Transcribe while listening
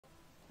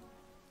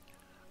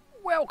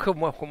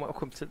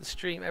Welcome to the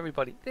stream,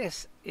 everybody.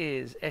 This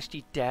is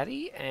SG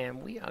Daddy,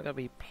 and we are going to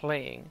be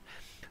playing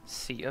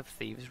Sea of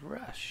Thieves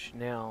Rush.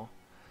 Now,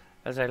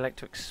 as I like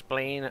to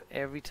explain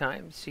every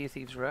time, Sea of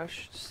Thieves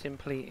Rush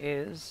simply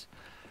is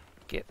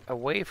get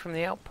away from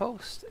the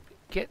outpost,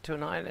 get to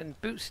an island,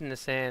 boots in the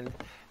sand,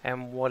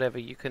 and whatever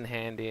you can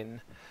hand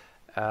in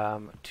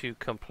to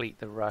complete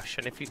the rush.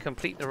 And if you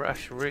complete the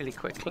rush really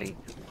quickly,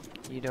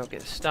 you don't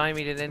get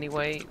stymied in any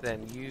way,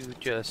 then you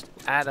just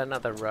add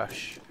another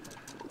rush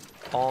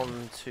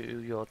onto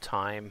your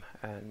time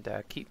and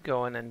keep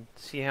going and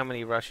see how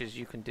many rushes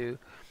you can do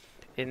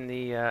in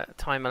the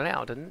time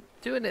allowed. And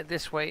doing it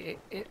this way,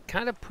 it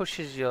kind of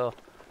pushes your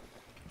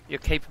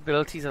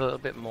capabilities a little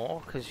bit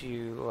more, because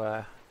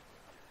you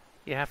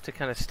have to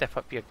kind of step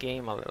up your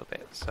game a little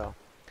bit. So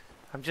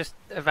I'm just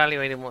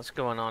evaluating what's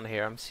going on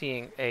here. I'm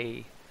seeing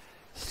a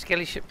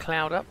skelly ship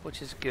cloud up,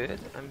 which is good.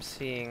 I'm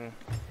seeing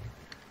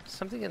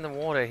something in the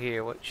water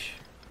here, which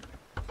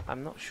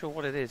I'm not sure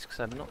what it is, because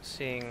I'm not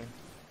seeing...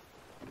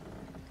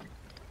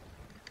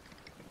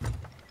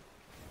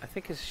 I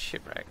think it's a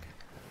shipwreck,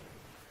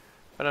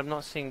 but I'm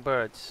not seeing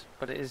birds.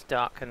 But it is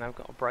dark and I've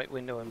got a bright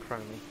window in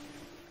front of me.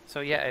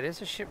 So yeah, it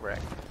is a shipwreck.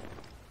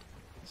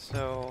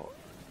 So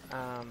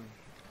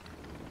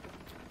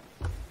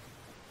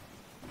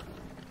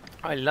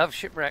I love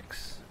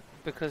shipwrecks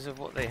because of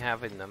what they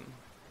have in them.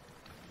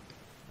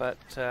 But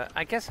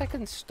I guess I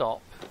can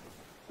stop,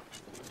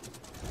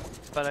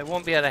 but I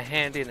won't be able to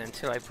hand in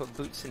until I put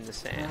boots in the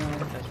sand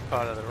as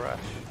part of the rush.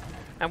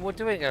 And we're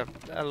doing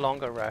a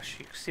longer rush.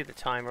 You can see the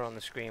timer on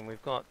the screen.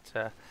 We've got,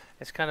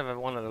 it's kind of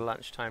one of the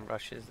lunchtime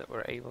rushes that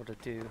we're able to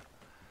do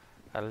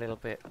a little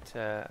bit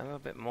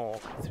more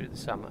through the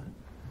summer.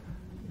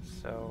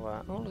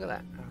 So, oh, look at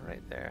that,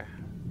 right there.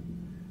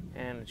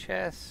 And a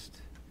chest,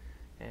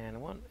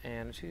 and one,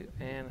 and two,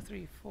 and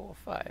three, four,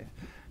 five.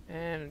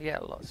 And yeah,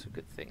 lots of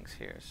good things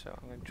here. So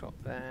I'm going to drop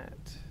that.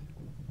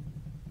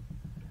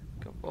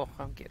 Go, oh,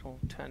 I'm getting all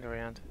turned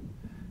around.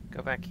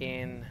 Go back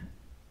in.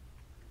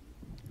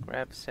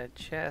 Grab said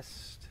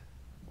chest.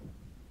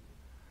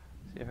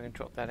 See if I can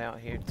drop that out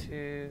here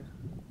too.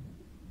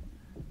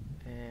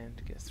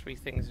 And get 3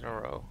 things in a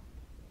row.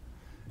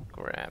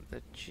 Grab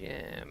the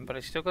gem. But I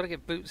still got to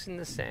get boots in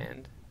the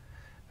sand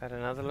at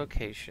another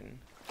location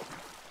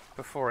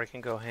before I can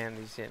go hand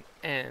these in.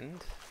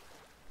 And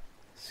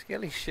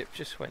Skelly ship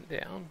just went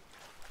down.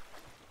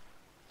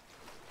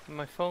 And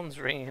my phone's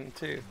ringing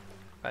too.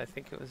 I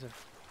think it was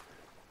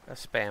a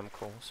spam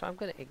call. So I'm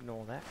going to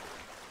ignore that.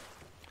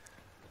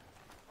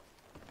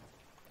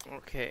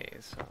 Okay,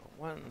 so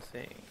one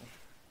thing.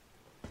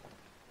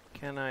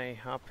 Can I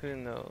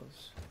harpoon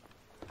those?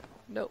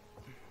 Nope.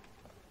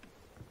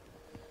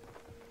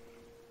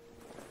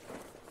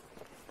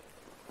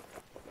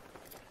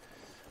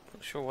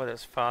 Not sure whether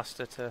it's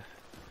faster to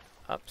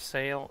up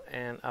sail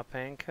and up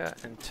anchor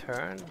and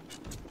turn,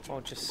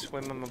 or just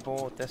swim them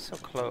aboard. They're so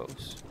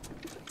close.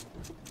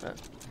 But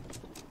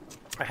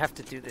I have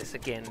to do this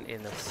again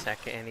in a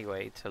second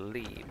anyway to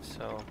leave,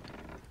 so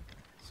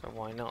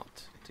why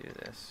not do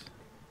this?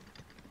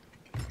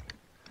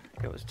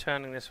 It was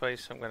turning this way,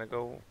 so I'm going to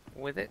go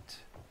with it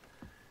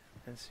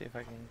and see if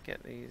I can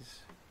get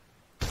these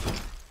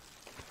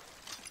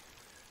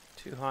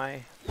too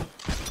high.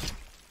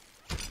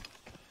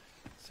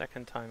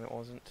 Second time it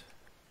wasn't.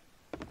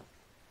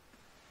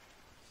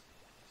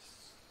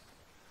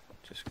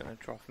 Just going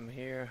to drop them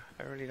here.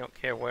 I really don't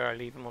care where I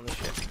leave them on the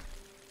ship.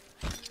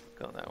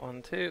 Got that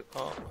one too.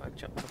 Oh, I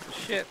jumped off the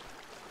ship.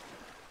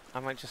 I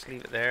might just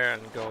leave it there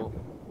and go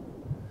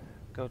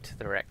to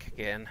the wreck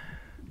again.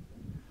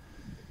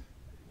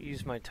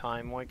 Use my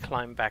time. Why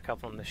climb back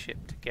up on the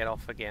ship to get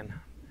off again?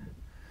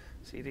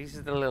 See, these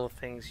are the little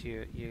things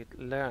you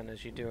learn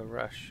as you do a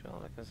rush. Oh,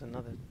 look, there's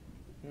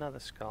another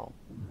skull.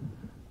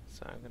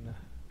 So I'm gonna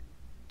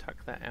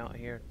tuck that out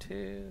here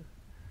too.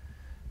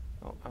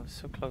 Oh, I was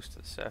so close to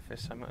the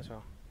surface. I might as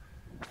well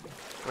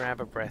grab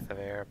a breath of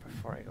air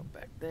before I go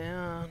back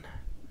down.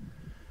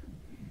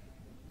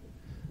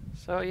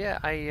 So yeah,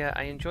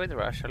 I enjoy the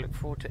rush. I look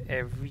forward to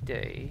every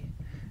day.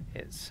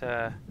 It's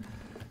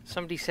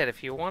somebody said,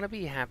 if you want to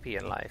be happy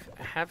in life,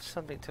 have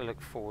something to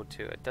look forward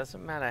to. It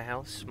doesn't matter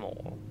how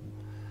small,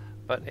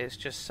 but it's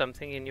just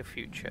something in your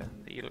future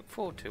that you look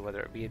forward to,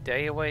 whether it be a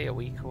day away, a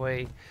week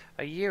away,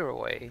 a year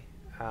away.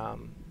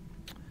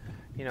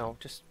 You know,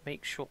 just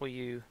make sure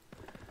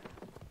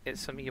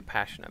it's something you're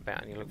passionate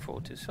about and you look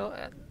forward to. So,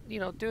 you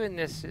know, doing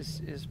this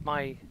is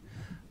my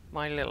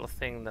little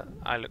thing that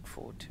I look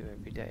forward to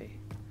every day.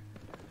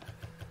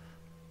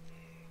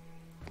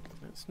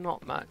 It's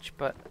not much,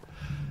 but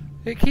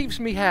it keeps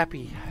me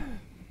happy.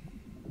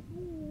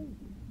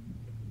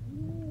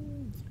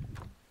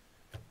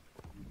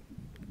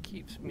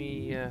 Keeps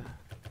me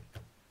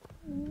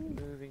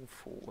moving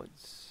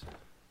forwards.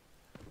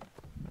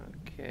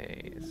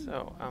 Okay,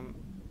 so I'm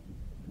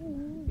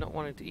not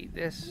wanting to eat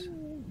this.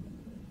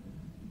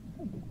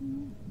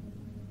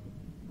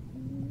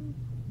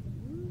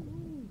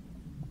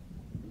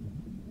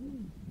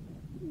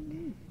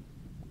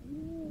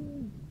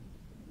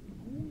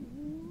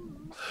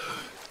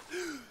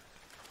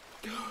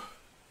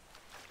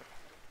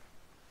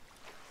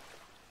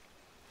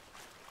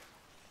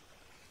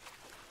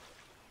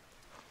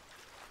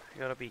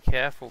 gotta be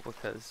careful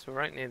because we're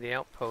right near the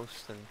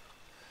outpost and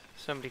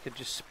somebody could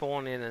just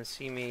spawn in and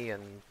see me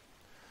and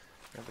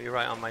they'll be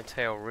right on my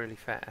tail really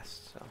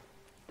fast. So,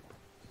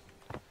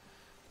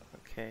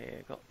 okay,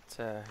 I got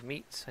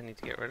meats I need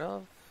to get rid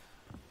of.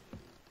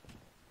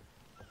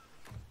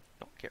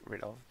 Not get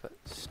rid of, but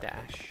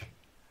stash.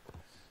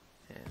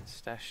 And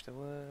stash the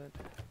wood.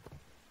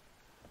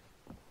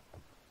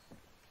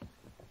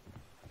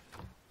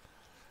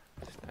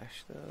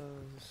 Stash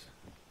those.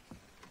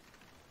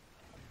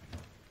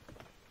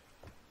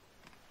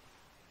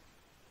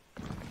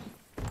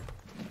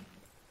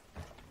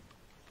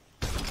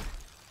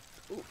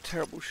 Ooh,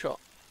 terrible shot.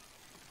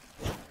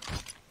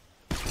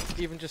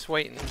 Even just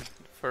waiting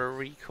for a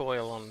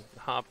recoil on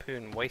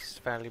harpoon wastes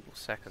valuable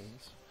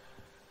seconds.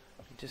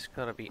 You just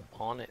gotta be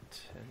on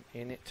it and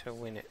in it to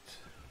win it.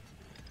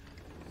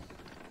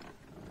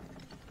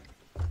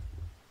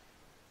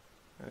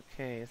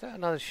 Okay, is that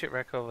another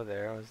shipwreck over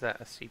there, or is that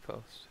a sea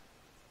post?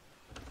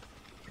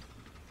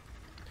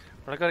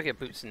 Well, I gotta get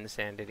boots in the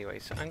sand anyway,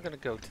 so I'm gonna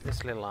go to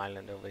this little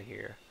island over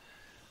here.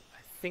 I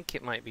think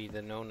it might be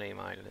the no-name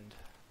island.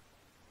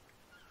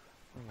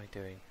 What am I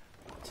doing?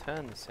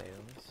 Turn the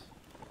sails.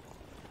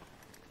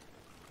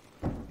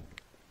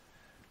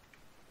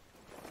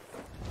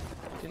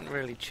 Didn't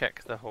really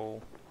check the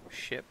whole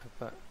ship,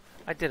 but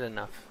I did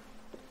enough.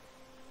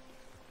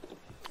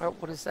 Oh,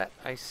 what is that?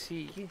 I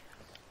see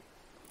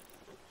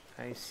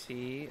a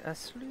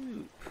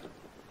sloop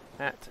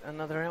at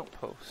another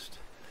outpost,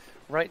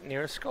 right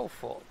near a skull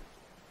fort.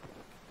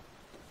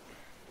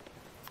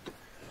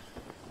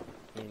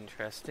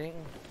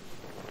 Interesting.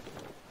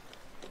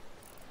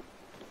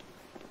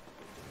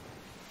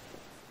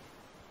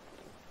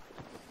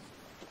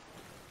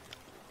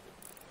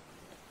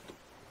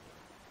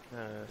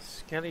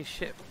 Skelly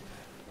ship.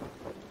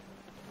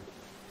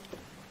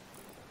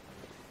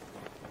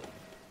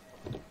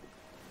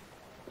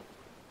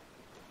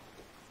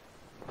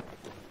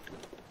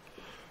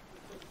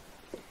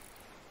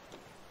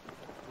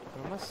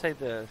 I must say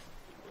the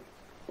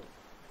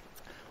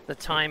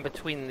time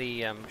between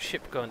the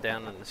ship going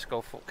down and the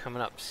skull fort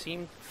coming up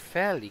seemed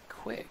fairly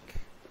quick.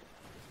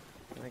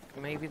 Like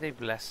maybe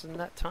they've lessened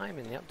that time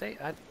in the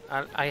update.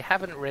 I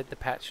haven't read the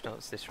patch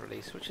notes this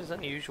release, which is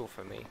unusual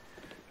for me.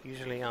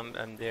 Usually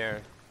I'm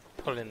there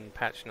pulling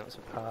patch notes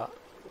apart.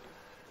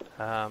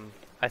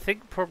 I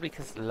think probably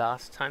because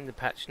last time the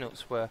patch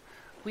notes were,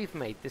 we've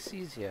made this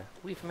easier,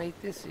 we've made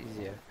this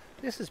easier,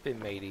 this has been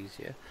made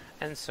easier,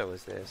 and so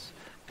is this,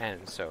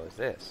 and so is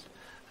this.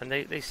 And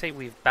they say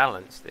we've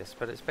balanced this,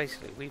 but it's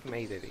basically we've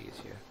made it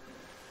easier.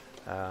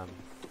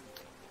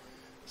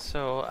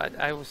 So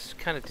I was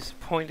kind of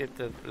disappointed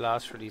the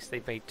last release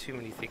they made too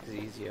many things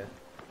easier.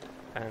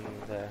 And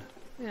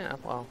yeah,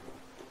 well,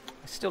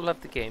 I still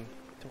love the game.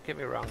 Don't get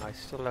me wrong, I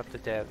still love the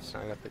devs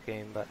and I love the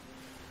game, but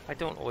I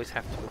don't always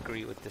have to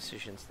agree with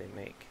decisions they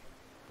make.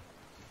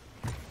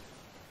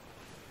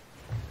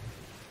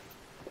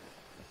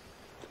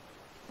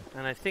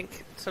 And I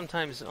think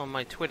sometimes on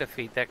my Twitter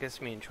feed that gets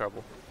me in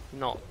trouble.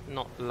 Not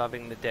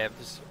loving the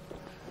devs.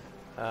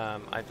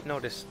 I've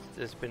noticed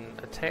there's been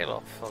a tail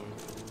off on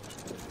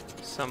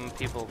some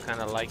people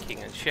kind of liking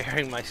and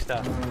sharing my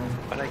stuff,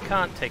 but I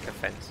can't take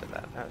offense to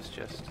that. That's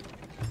just,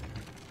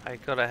 I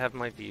gotta have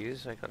my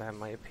views, I gotta have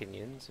my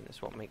opinions, and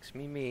it's what makes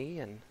me me,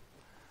 and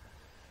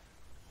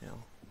you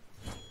know.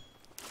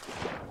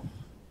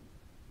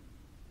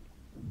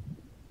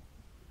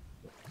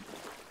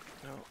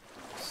 Oh,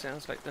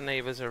 sounds like the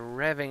neighbors are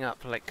revving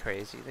up like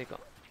crazy. They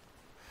got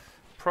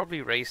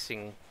probably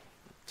racing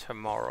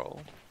tomorrow.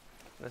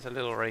 There's a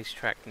little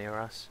racetrack near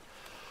us.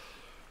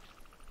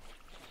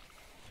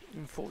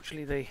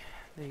 Unfortunately,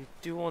 they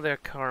do all their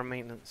car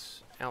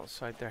maintenance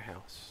outside their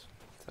house,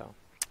 so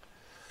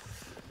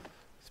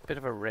it's a bit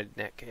of a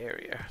redneck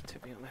area, to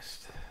be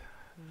honest.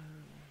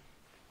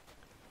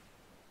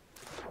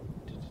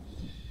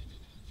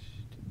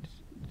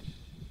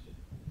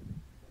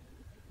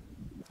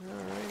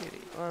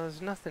 Alrighty, well,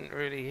 there's nothing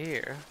really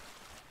here.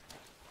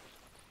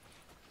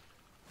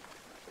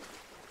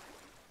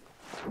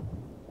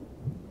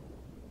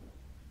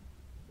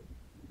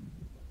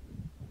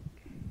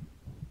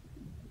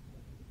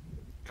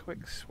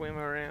 Quick swim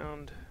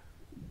around.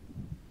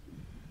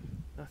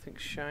 Nothing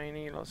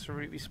shiny, lots of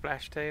ruby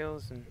splash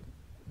tails and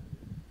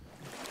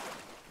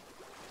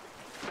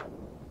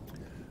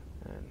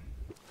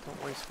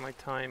don't waste my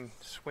time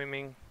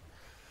swimming.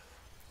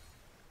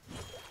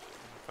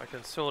 If I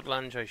can sword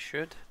lunge I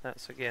should.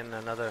 That's again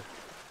another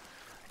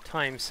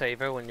time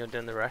saver when you're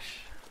doing the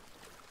rush.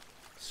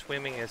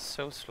 Swimming is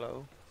so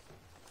slow.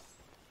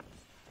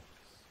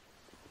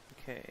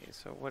 Okay,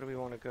 so where do we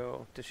want to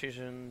go?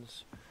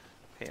 Decisions.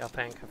 Okay, up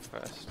anchor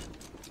first.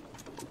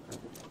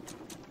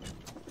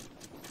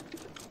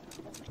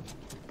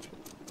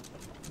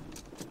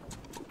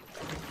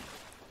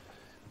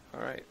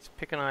 Alright, let's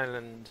pick an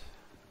island.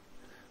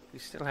 We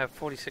still have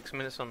 46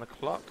 minutes on the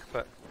clock,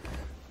 but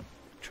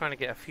trying to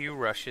get a few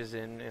rushes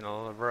in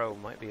a row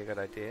might be a good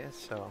idea,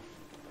 so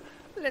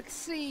let's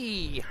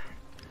see.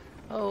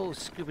 Oh,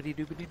 scoobity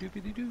doobity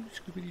doobity doo,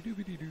 scoobity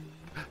doobity doo,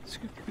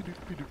 scoobity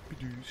doobity doobity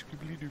doo,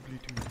 scoobity doobity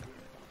doo.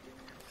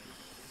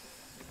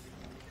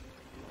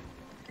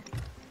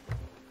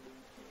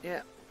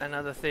 Yeah,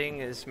 another thing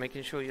is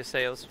making sure your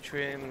sails are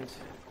trimmed.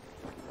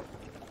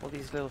 All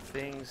these little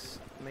things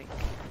make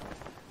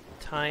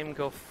time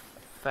go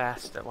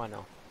faster. Why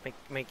not?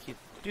 Make you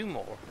do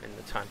more in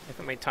the time. If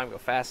it made time go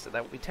faster,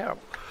 that would be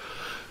terrible.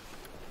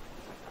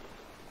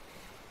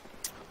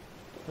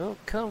 Well,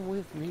 come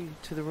with me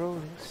to the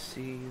rolling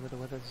sea where the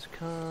weather's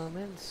calm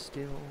and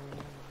still.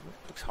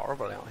 It looks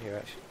horrible out here,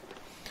 actually.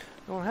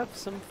 We'll have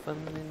some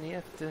fun in the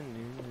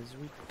afternoon as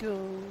we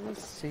go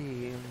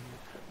sailing.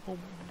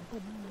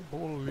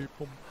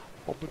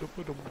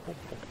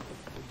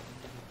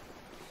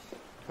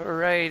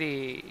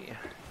 Alrighty.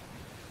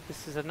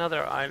 This is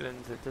another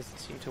island that doesn't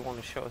seem to want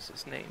to show us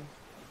its name.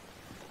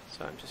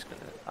 So I'm just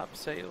going to up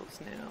sails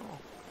now.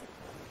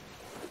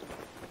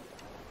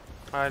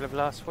 Isle of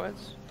Last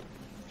Words.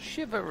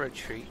 Shiver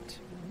Retreat.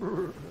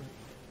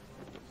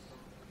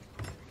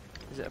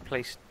 Is it a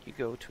place you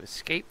go to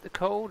escape the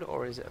cold,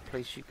 or is it a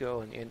place you go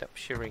and you end up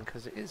shivering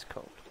because it is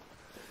cold?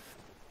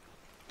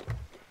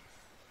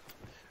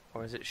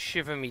 Or is it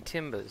Shiver Me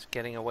Timbers,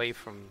 getting away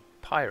from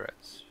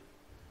pirates?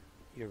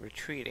 You're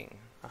retreating,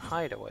 a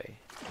hideaway.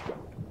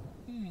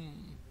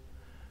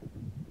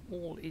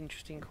 All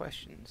interesting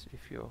questions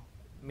if you're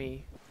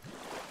me.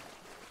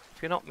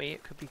 If you're not me,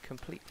 it could be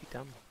completely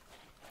dumb.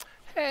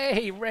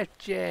 Hey, red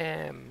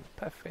gem!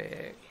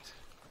 Perfect.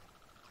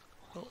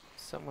 Oh,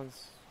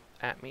 someone's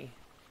at me.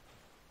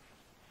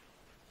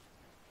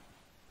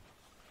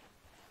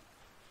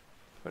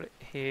 Put it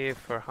here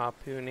for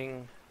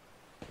harpooning.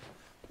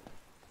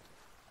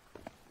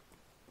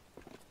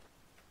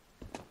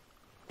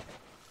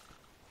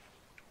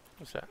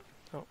 What's that?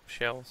 Oh,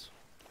 shells.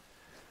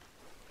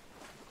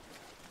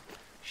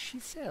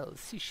 She sells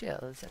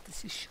seashells at the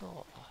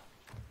seashore.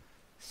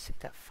 Say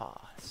that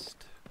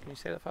fast. Can you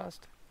say that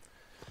fast?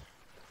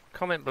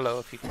 Comment below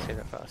if you can say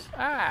that fast.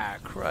 Ah,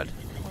 crud.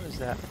 What is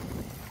that?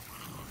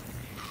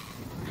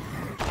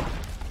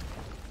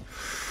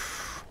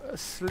 A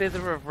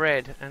slither of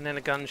red, and then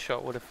a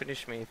gunshot would have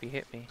finished me if he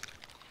hit me.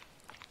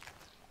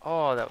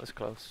 Oh, that was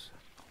close.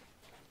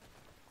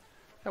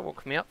 That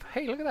woke me up.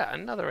 Hey, look at that.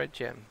 Another red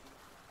gem.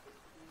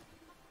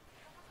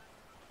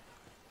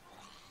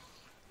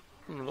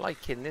 I'm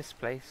liking this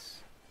place.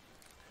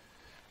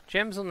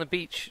 Gems on the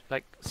beach,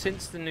 like,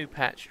 since the new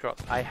patch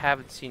dropped, I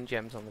haven't seen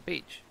gems on the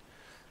beach.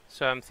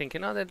 So I'm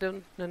thinking, oh,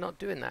 they're not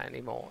doing that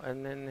anymore.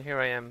 And then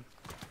here I am,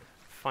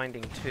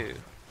 finding two.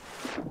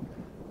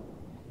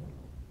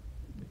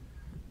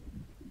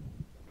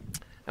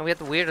 And we had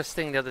the weirdest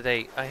thing the other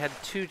day. I had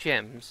two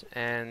gems,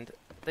 and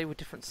they were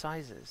different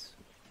sizes.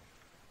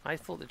 I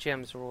thought the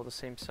gems were all the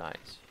same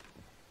size.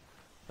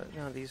 But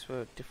no, these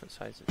were different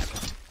sizes.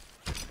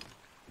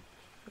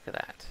 Look at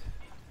that.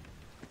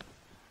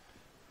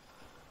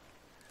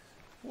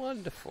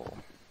 Wonderful.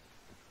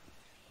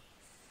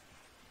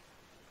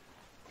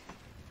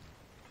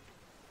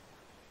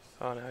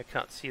 Oh no, I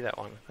can't see that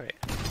one. Great.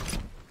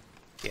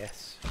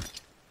 Yes.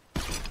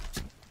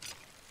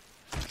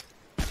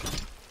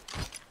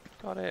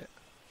 Got it.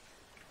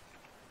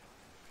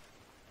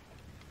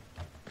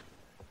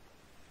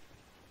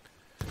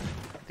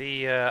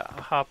 The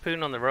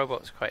harpoon on the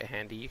robot's quite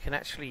handy. You can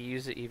actually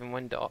use it even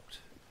when docked.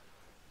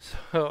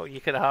 So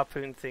you can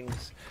harpoon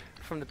things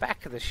from the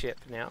back of the ship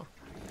now.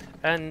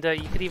 And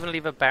you could even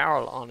leave a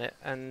barrel on it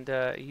and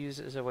use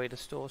it as a way to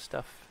store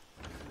stuff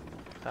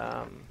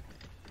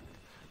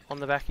on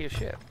the back of your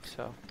ship.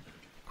 So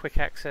quick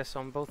access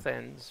on both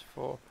ends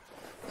for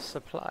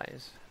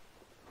supplies.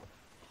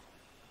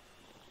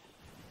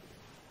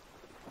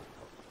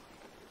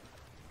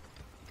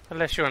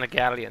 Unless you're on a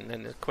galleon,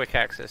 then the quick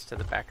access to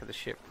the back of the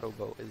ship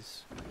rowboat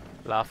is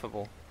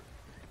laughable.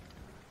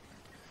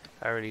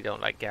 I really don't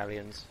like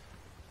galleons.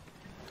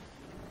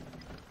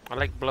 I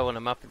like blowing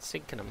them up and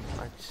sinking them.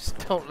 I just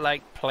don't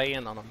like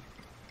playing on them.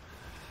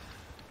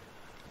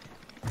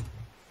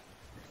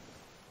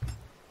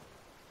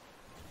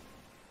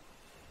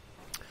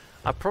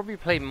 I'll probably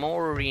play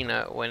more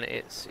arena when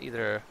it's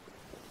either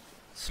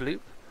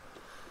Sloop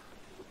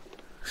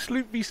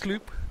v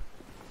Sloop.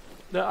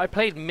 No, I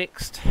played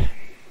mixed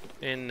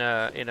in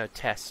a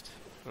test.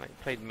 Like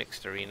played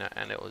mixed arena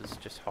and it was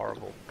just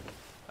horrible.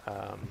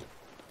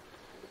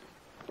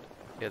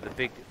 Yeah,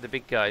 the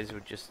big guys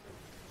would just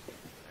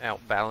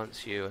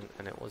outbalance you,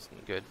 and it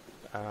wasn't good.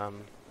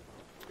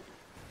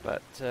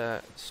 But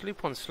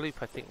Sloop on Sloop,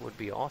 I think, would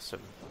be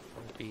awesome.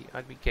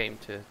 I'd be game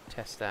to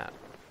test that.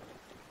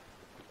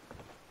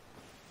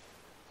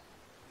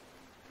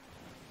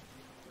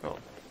 Oh,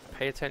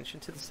 pay attention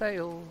to the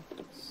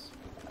sails.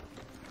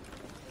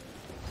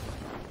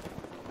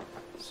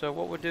 So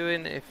what we're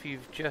doing, if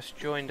you've just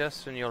joined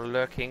us and you're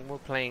lurking, we're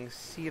playing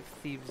Sea of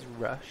Thieves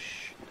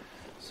Rush.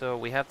 So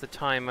we have the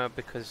timer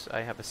because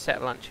I have a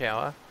set lunch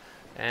hour,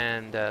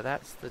 and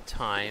that's the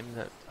time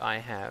that I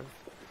have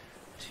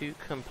to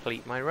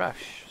complete my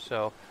rush.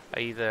 So I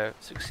either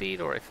succeed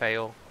or I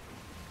fail,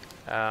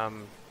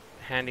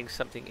 handing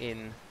something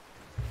in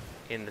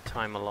in the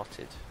time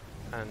allotted.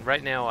 And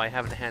right now I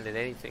haven't handed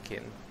anything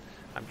in.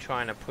 I'm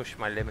trying to push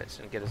my limits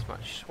and get as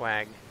much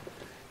swag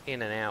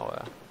in an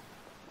hour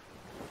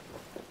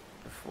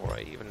before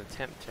I even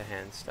attempt to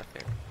hand stuff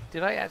in.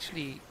 Did I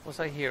actually... was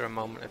I here a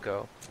moment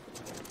ago?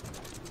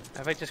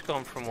 Have I just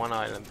gone from one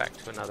island back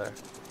to another?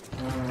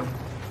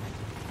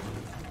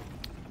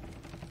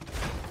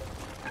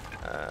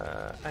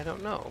 I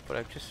don't know, but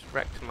I've just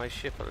wrecked my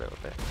ship a little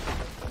bit.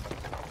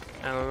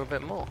 And a little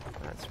bit more.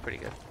 That's pretty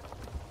good.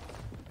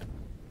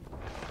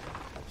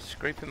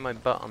 Scraping my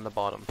butt on the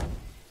bottom.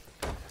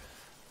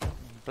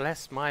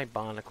 Bless my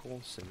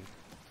barnacles and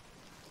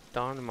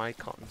darn my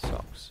cotton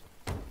socks.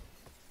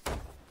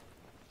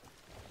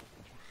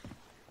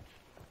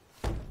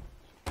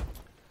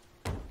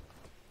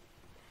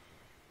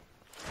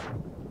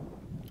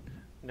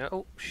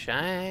 No,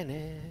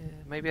 shiny.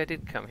 Maybe I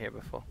did come here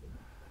before.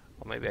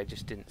 Or maybe I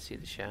just didn't see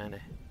the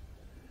shiny.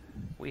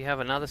 We have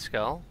another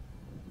skull.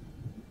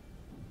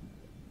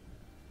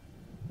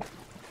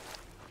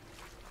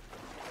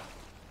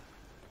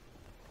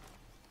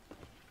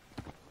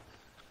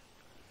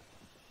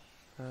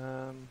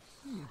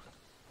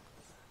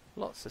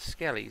 Lots of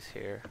skellies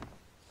here.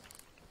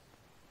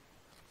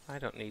 I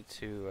don't need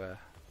to...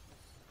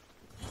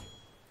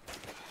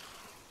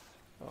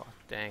 oh,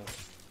 dang.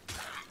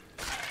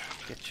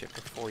 Get you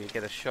before you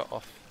get a shot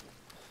off.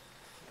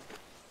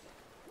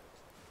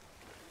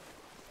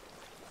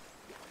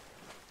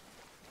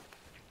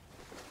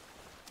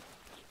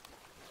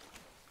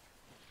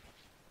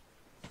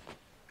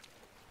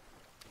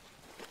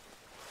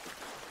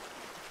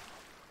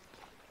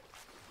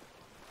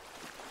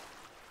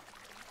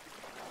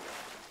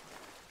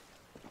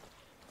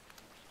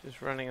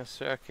 Just running a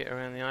circuit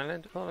around the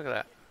island. Oh, look at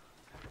that.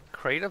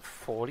 Crate of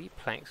 40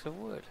 planks of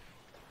wood.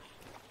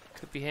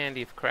 Could be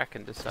handy if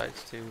Kraken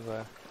decides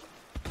to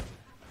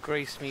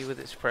grace me with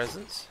its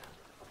presence.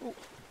 Ooh.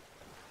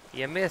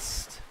 You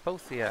missed,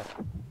 both of you.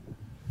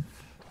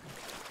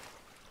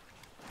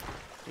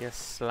 You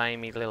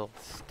slimy little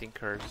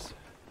stinkers.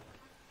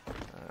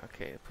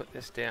 Okay, put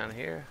this down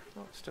here.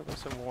 Oh, still got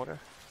some water.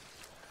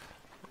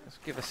 Let's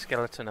give a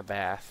skeleton a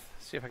bath.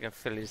 See if I can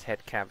fill his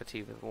head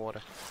cavity with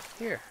water.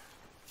 Here.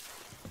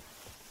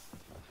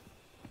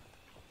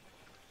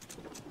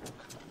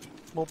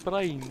 My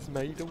brain's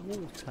made of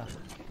water.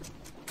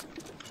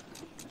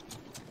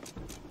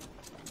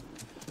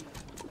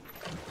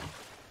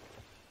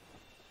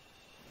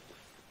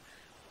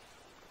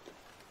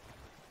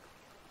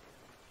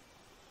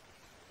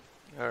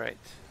 Alright.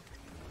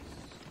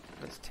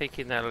 Let's take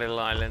in that little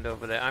island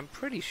over there. I'm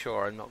pretty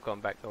sure I'm not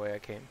going back the way I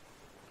came.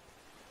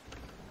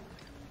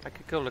 I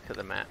could go look at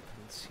the map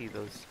and see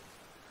those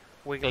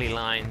wiggly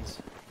lines.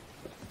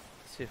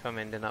 See if I'm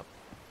ending up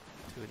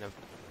doing a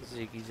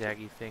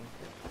ziggy-zaggy thing.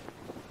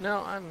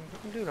 No, I'm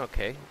doing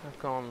okay. I've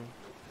gone...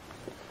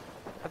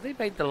 Have they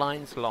made the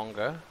lines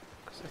longer?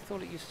 Because I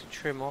thought it used to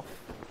trim off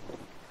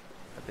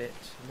a bit.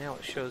 Now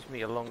it shows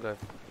me a longer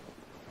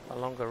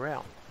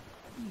route.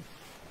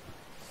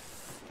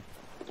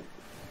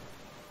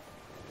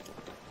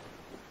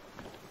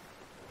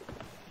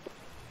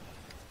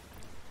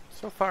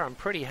 So far I'm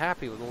pretty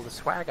happy with all the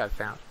swag I've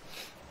found.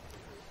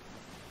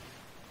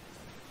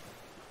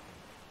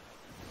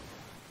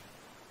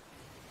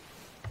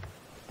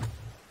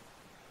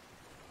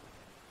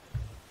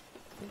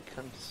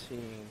 I'm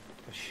seeing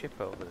a ship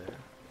over there.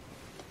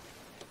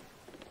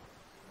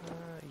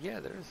 Yeah,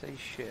 there is a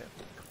ship.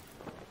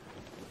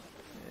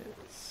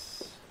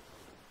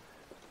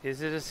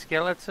 Is it a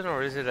skeleton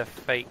or is it a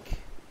fake?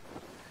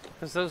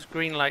 Because those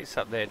green lights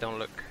up there don't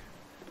look...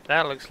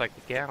 That looks like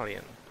a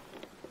galleon.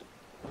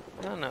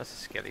 Oh no, it's a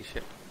skelly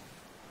ship.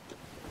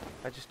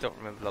 I just don't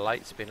remember the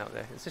lights being up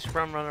there. Is this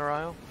Rum Runner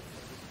Isle?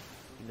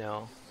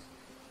 No.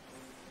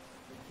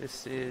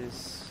 This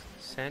is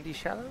Sandy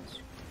Shallows?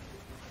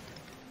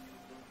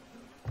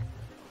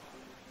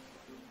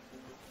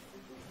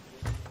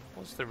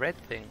 What's the red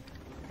thing?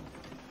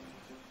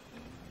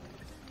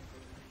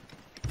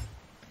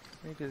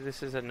 Maybe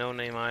this is a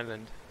no-name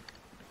island.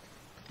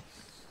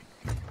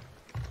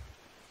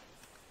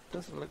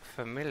 Doesn't look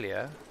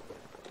familiar.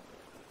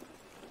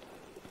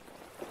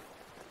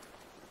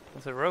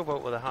 There's a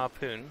rowboat with a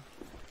harpoon.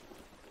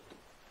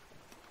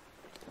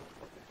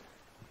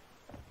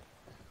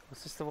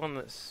 Was this the one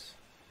that's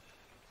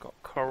got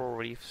coral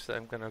reefs that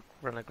I'm going to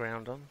run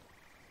aground on?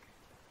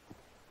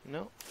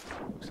 No.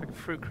 Looks like a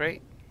fruit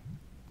crate.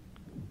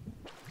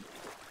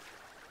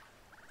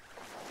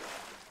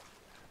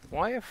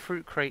 Why are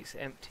fruit crates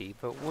empty,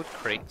 but wood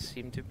crates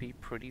seem to be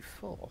pretty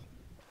full?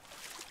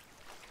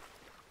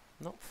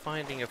 Not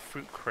finding a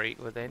fruit crate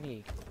with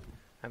any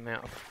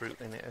amount of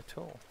fruit in it at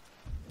all.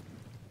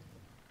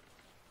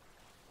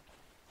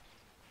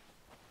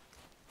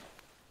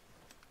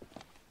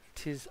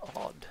 Tis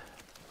odd.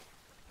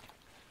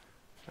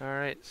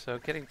 Alright, so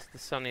getting to the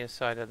sunnier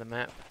side of the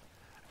map.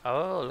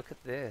 Oh, look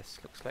at this.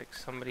 Looks like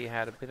somebody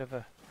had a bit of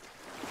a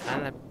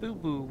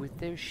boo-boo with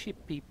their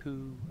shippy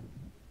poo.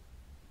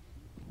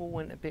 All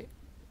went a bit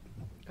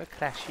a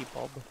clashy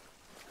bob.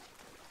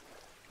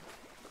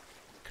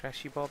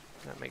 Trashy Bob?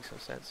 That makes no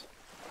sense.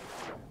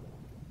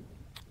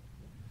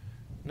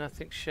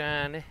 Nothing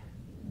shiny.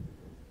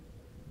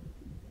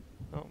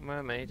 Oh,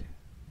 mermaid.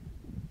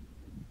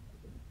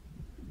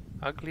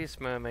 Ugliest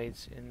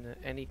mermaids in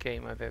any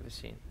game I've ever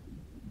seen.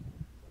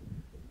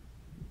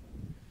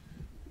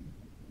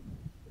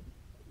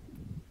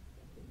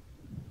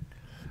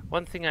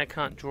 One thing I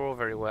can't draw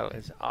very well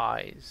is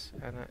eyes,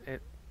 and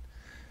it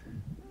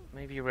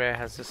maybe Rare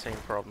has the same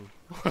problem.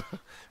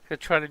 I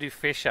try to do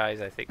fish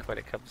eyes, I think, when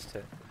it comes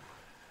to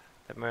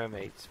the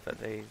mermaids, but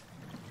they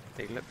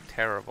look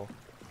terrible.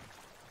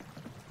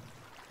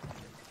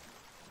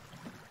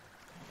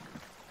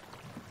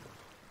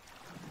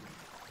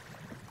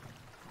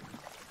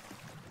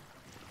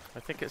 I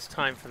think it's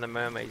time for the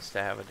mermaids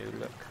to have a new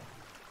look.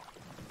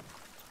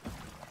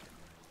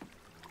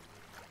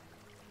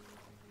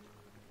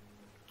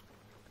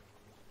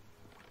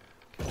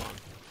 Come on,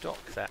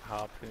 dock that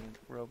harpoon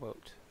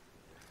rowboat.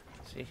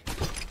 See?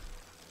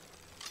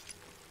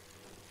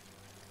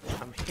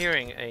 I'm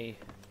hearing a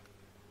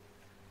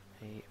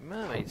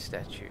mermaid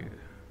statue.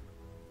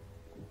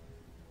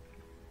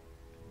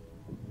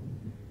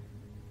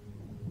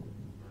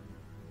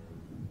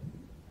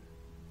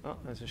 Oh,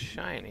 there's a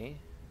shiny.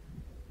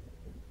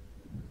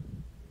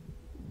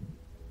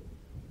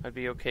 I'd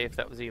be okay if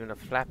that was even a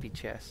flappy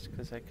chest,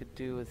 because I could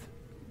do with...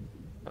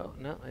 Oh,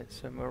 no,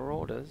 it's a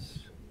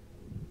Marauders.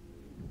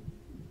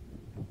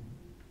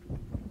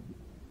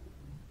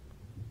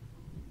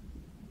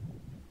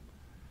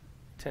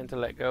 Tend to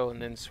let go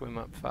and then swim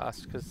up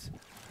fast, because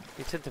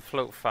you tend to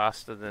float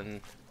faster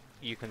than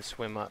you can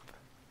swim up.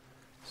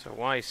 So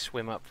why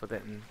swim up with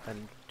it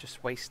and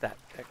just waste that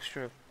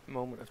extra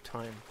moment of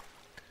time?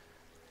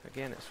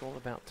 Again, it's all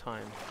about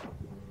time.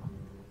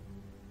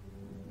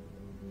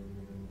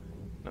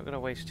 Not going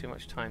to waste too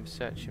much time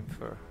searching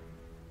for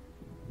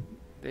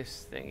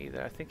this thing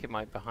either. I think it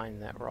might be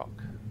behind that rock.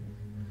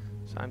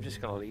 So I'm just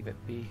going to leave it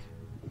be.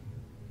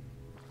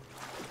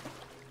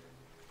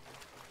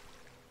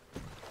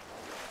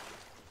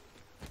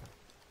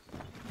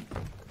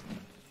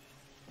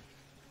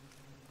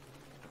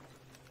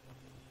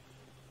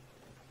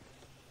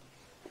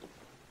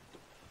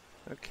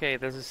 Okay,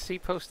 there's a sea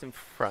post in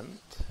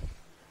front.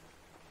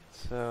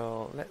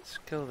 So let's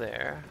go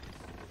there.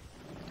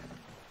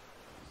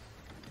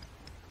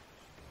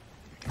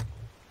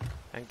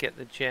 And get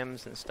the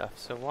gems and stuff.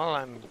 So while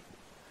I'm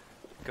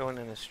going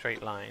in a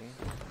straight line,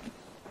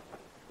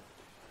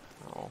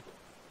 I'll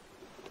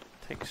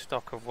take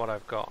stock of what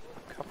I've got.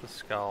 A couple of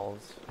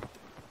skulls.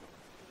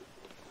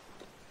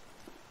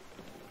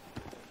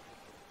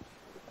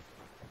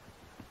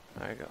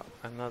 I got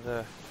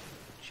another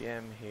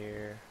gem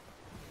here.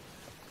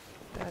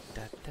 Da,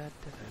 da, da, da,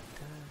 da,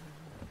 da.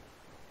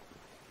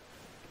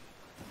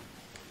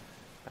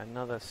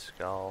 Another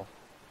skull.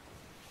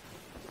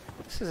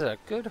 This is a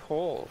good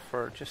haul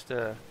for just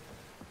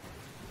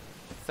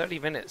 30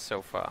 minutes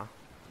so far.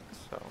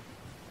 So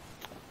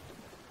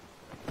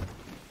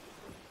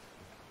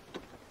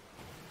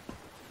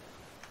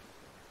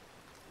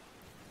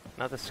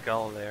another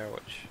skull there,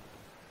 which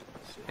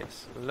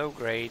it's low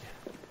grade,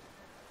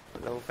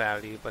 low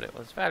value, but it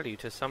was value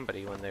to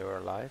somebody when they were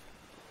alive.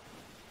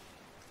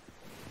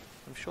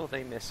 I'm sure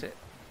they miss it,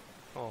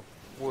 or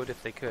would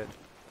if they could.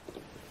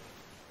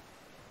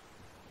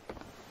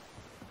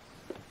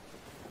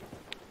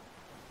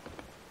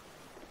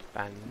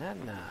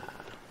 Banana.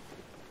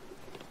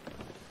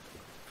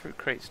 Fruit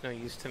crate's no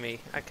use to me.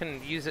 I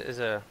can use it as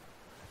a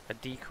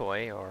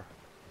decoy or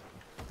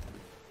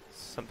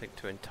something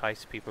to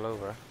entice people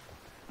over.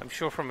 I'm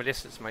sure from a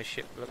distance my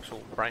ship looks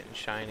all bright and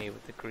shiny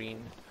with the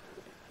green,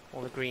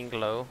 all the green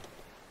glow.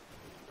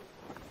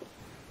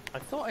 I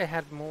thought I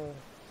had more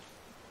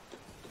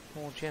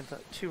gems.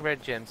 2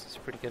 red gems is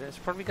pretty good. It's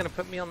probably going to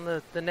put me on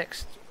the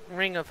next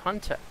ring of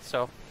Hunter,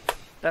 so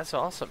that's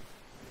awesome.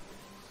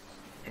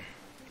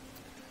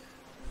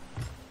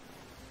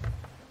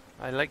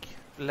 I like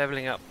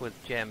leveling up with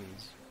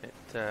gems.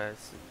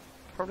 It's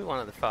probably one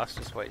of the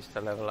fastest ways to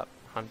level up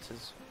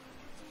hunters.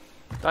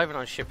 Diving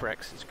on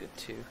shipwrecks is good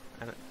too.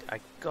 And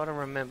I gotta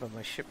remember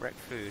my shipwreck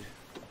food.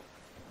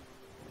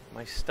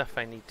 My stuff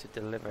I need to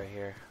deliver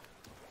here.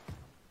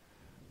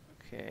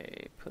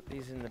 Okay, put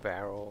these in the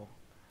barrel.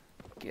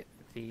 Get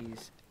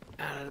these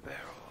out of the barrel.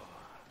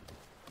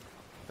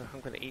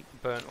 I'm gonna eat the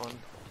burnt one.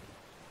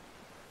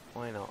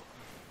 Why not?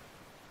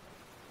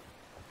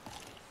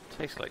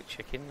 Tastes like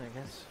chicken, I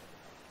guess.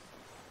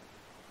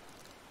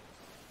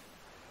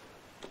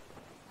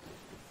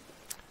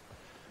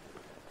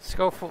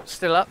 Skullfort's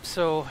still up,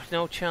 so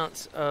no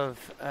chance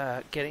of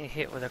getting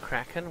hit with a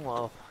kraken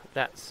while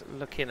that's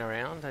looking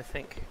around. I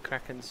think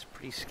kraken's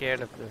pretty scared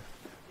of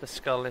the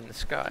skull in the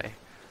sky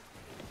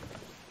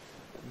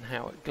and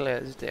how it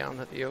glares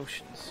down at the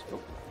oceans. Oh.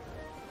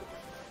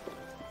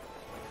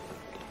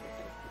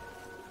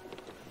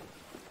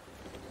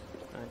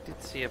 I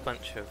did see a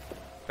bunch of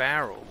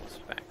barrels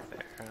back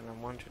there, and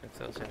I'm wondering if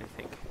there was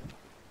anything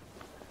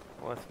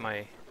worth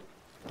my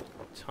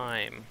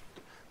time.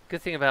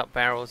 Good thing about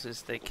barrels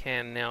is they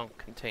can now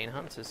contain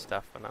hunter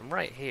stuff, and I'm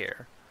right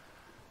here.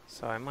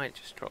 So I might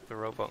just drop the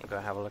rowboat and go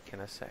have a look in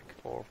a sec,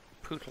 or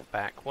poodle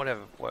back,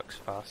 whatever works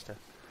faster.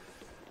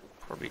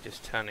 Probably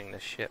just turning the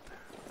ship.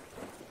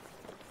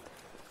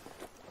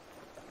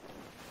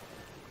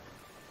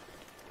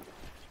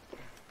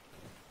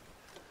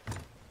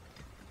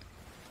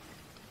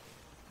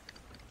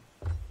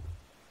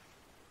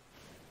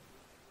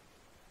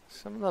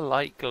 Some of the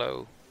light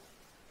glow,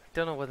 I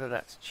don't know whether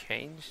that's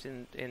changed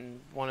in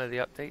one of the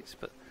updates,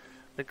 but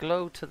the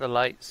glow to the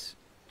lights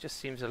just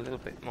seems a little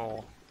bit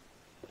more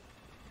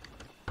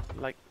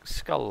like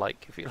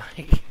skull-like, if you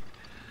like.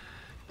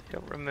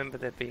 Don't remember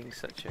there being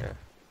such an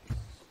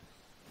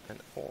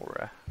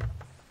aura.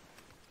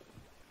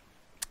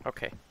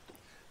 Okay,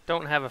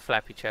 don't have a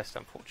flappy chest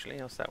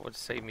unfortunately, else that would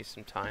save me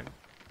some time.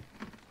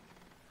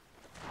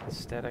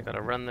 Instead I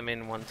gotta run them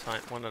in one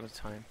at a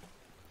time.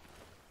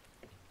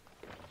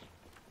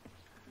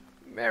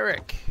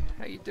 Merrick,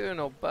 how you doing,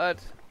 old bud?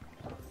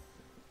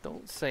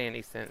 Don't say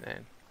anything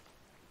then.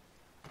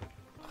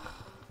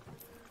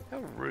 How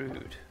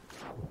rude.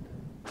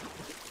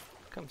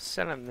 I'm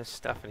selling him this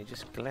stuff and he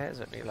just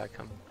glares at me like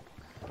I'm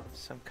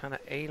some kind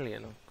of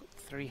alien. I've got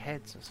 3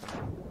 heads or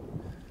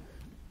something.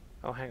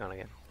 Oh, hang on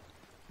again.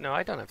 No,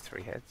 I don't have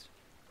 3 heads.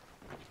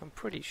 I'm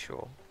pretty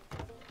sure.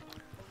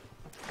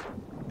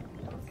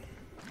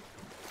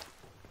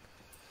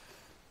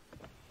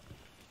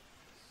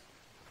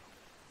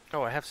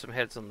 Oh, I have some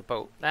heads on the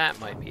boat. That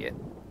might be it.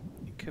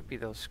 It could be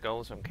those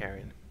skulls I'm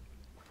carrying.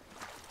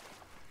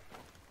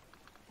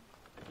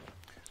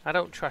 I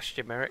don't trust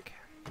you, Merrick.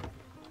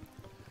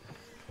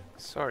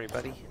 Sorry,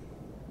 buddy.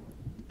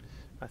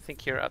 I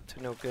think you're up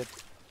to no good.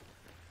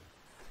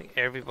 I think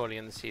everybody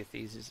in the Sea of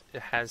Thieves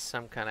has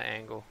some kind of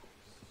angle.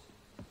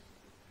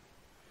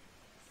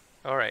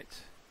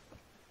 Alright.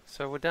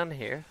 So we're done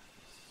here.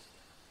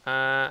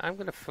 I'm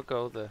going to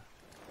forgo the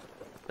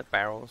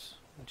barrels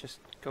and just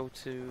go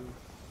to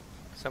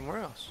somewhere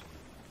else.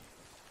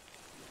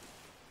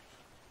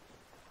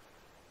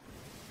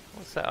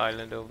 What's that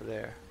island over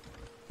there?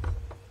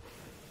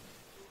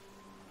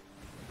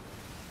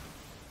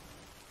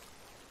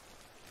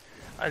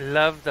 I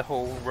love the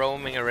whole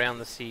roaming around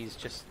the seas,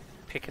 just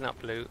picking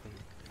up loot.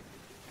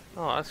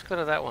 Oh, let's go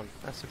to that one.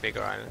 That's a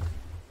bigger island.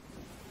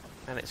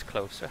 And it's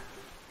closer.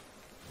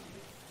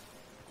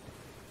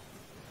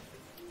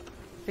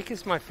 I think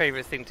it's my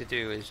favourite thing to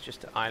do is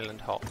just to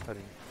island hop and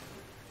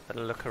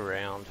look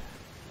around.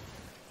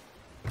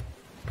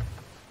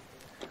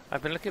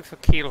 I've been looking for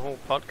Keelhaul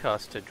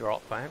podcast to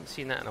drop. I haven't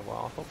seen that in a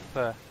while.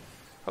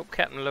 Hope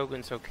Captain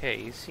Logan's okay.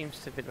 He seems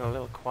to have been a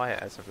little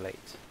quiet as of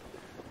late.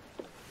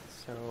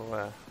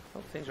 So,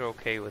 hope things are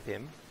okay with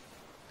him.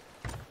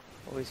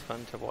 Always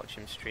fun to watch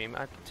him stream.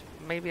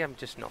 Maybe I'm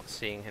just not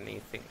seeing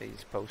anything that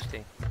he's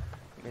posting.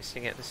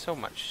 Missing it. There's so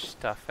much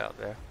stuff out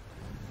there.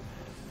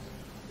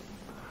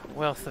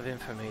 Wealth of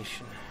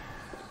information.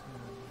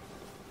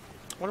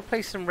 I want to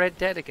play some Red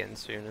Dead again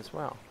soon as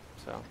well.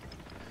 So,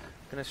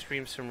 I'm going to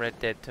stream some Red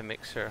Dead to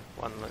Mixer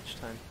one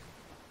lunchtime.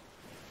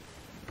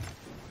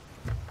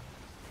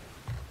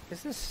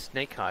 Is this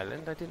Snake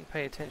Island? I didn't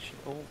pay attention.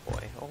 Oh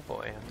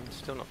boy, I'm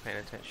still not paying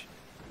attention.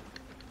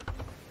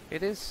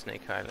 It is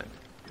Snake Island.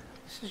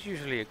 This is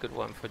usually a good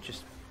one for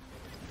just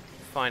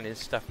finding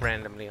stuff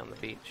randomly on the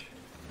beach.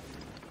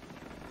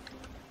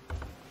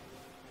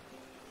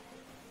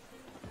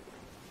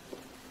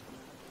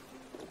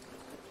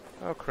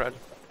 Oh crud.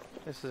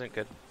 This isn't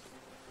good.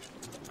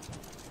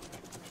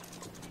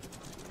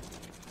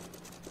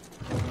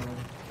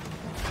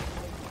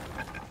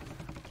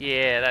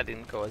 Yeah, that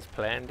didn't go as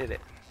planned, did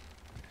it?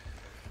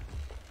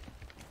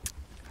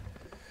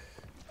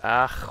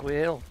 Ah,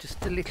 well,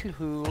 just a little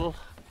hole.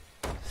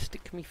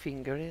 Stick me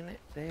finger in it.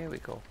 There we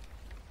go.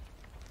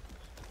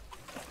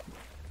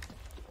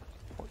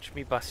 Watch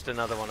me bust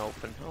another one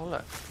open. Oh,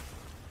 look.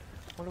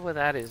 Wonder where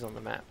that is on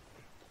the map.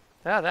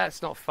 Ah,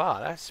 that's not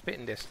far. That's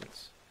spitting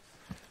distance.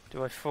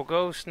 Do I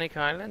forego Snake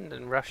Island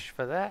and rush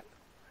for that?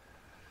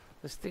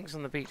 There's things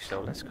on the beach,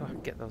 though. Let's go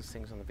and get those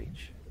things on the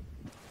beach.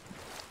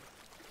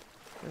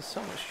 There's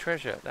so much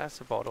treasure. That's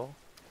a bottle.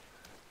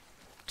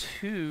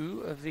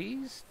 2 of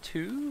these?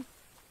 2?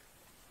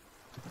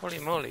 Holy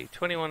moly.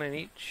 21 in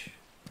each.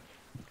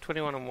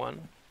 21 in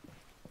one.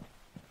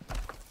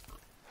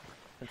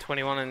 And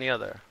 21 in the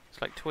other. It's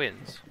like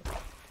twins.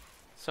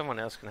 Someone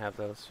else can have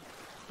those.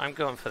 I'm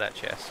going for that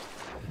chest.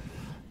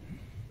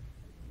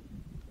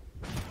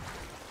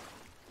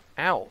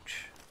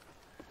 Ouch.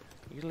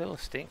 You little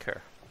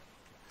stinker.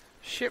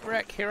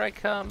 Shipwreck, here I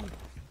come.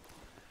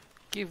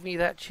 Give me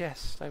that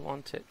chest. I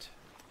want it.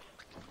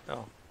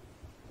 Oh.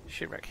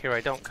 Shipwreck, here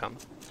I don't come.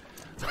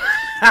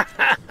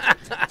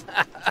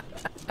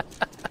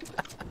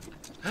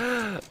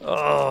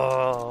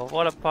 Oh,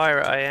 what a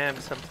pirate I am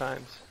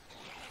sometimes.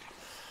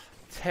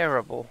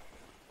 Terrible.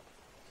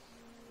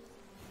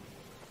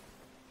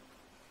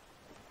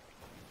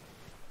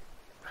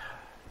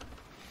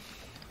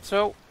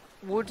 So,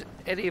 would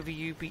any of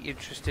you be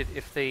interested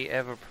if they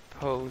ever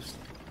proposed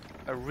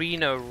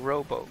arena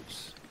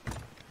rowboats?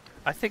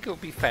 I think it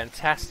would be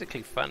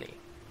fantastically funny.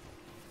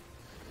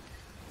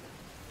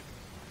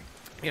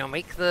 You know,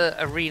 make the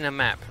arena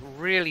map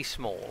really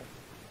small.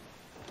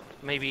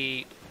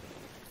 Maybe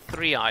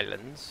 3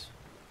 islands,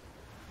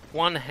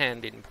 1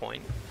 hand-in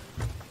point,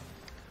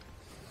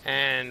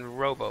 and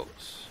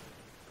rowboats.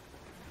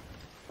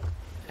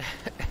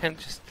 And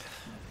just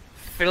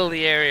fill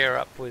the area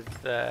up with,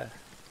 you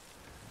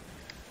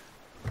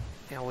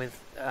know, with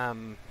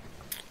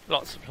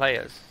lots of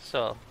players.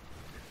 So,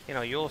 you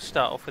know, you'll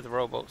start off with the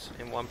rowboats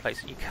in one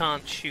place. You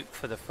can't shoot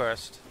for the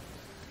first,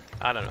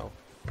 I don't know,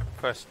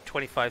 first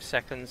 25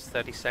 seconds,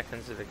 30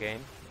 seconds of the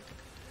game.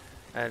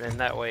 And then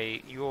that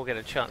way you all get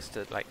a chance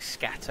to like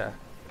scatter.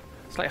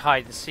 It's like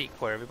hide and seek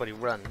where everybody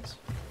runs.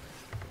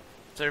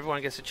 So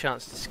everyone gets a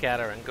chance to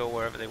scatter and go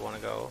wherever they want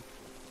to go.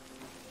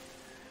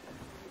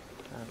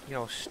 You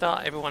know,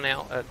 start everyone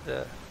out at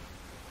the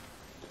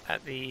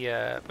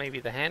maybe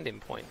the hand-in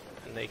point,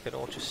 and they could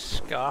all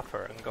just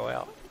scarper and go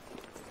out.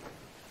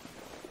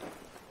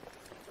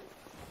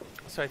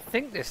 So I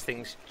think this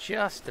thing's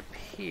just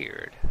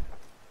appeared.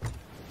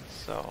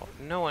 So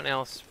no one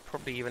else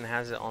probably even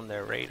has it on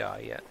their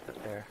radar yet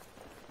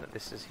that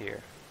this is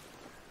here.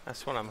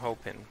 That's what I'm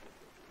hoping.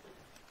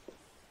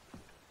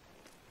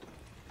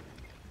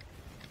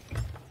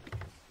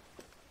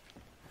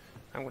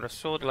 I'm going to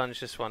sword lunge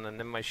this one, and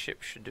then my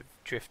ship should have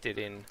drifted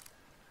in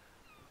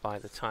by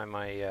the time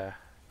I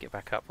get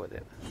back up with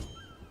it.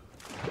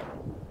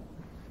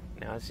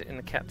 Now, is it in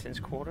the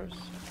captain's quarters?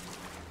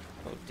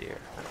 Oh dear,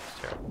 that's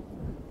terrible.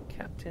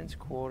 Captain's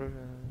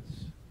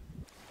quarters.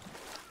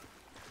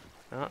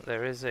 Oh,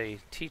 there is a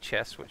tea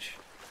chest, which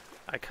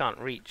I can't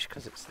reach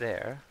because it's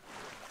there.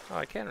 Oh,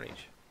 I can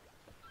reach.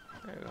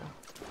 There we go.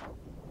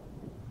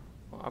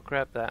 Well, I'll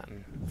grab that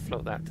and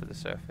float that to the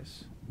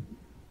surface.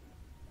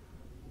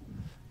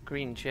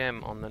 Green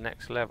gem on the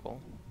next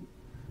level.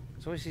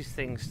 There's always these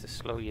things to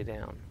slow you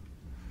down.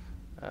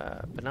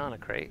 Banana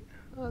crate.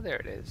 Oh, there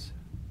it is.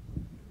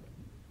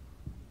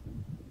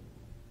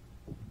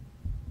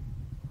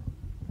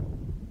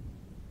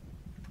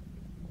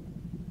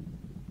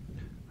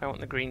 I want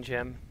the green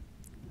gem.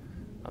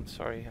 I'm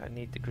sorry, I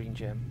need the green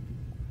gem.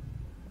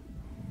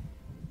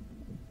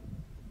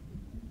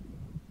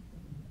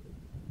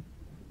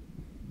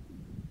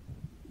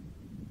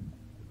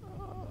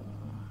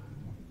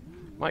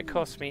 Might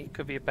cost me,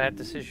 could be a bad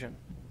decision.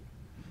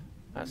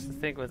 That's the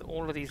thing with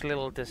all of these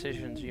little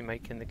decisions you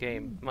make in the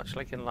game, much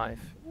like in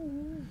life.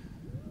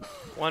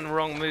 One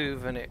wrong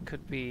move and it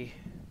could be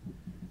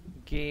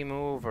game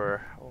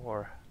over,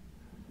 or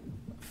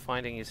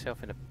finding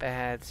yourself in a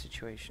bad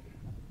situation.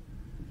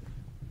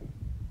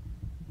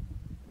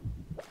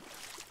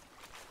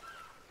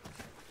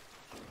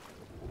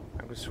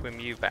 I'm going to swim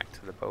you back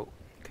to the boat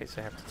in case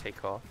I have to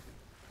take off.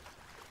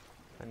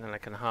 And then I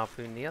can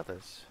harpoon the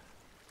others.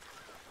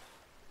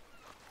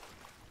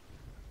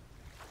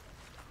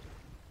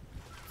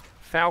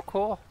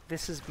 Falcor,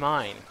 this is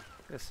mine.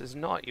 This is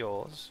not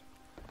yours.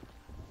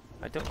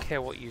 I don't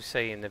care what you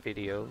say in the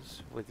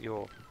videos with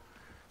your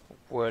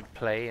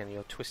wordplay and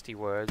your twisty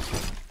words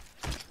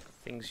and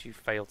things you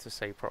fail to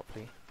say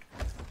properly.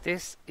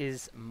 This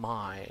is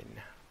mine.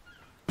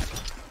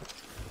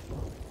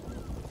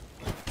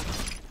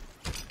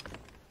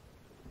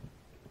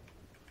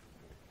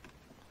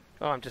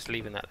 Oh, I'm just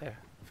leaving that there.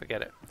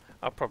 Forget it.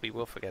 I probably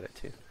will forget it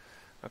too.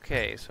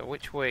 Okay, so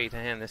which way to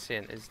hand this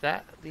in? Is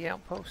that the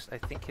outpost? I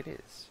think it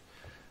is.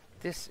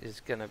 This is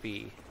gonna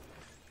be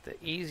the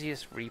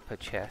easiest Reaper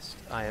chest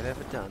I have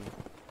ever done.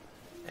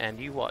 And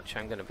you watch,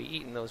 I'm gonna be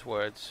eating those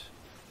words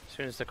as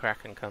soon as the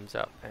Kraken comes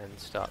up and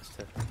starts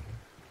to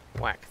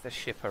whack the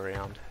ship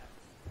around.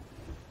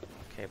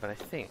 Okay, but I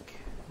think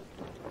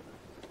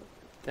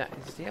that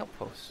is the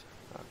outpost.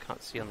 Oh, I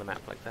can't see on the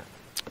map like that.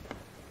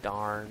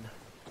 Darn.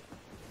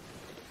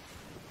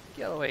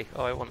 Get out of the way.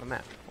 Oh, I want the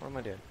map. What am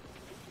I doing?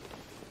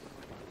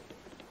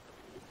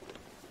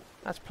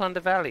 That's Plunder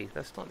Valley.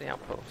 That's not the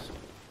outpost.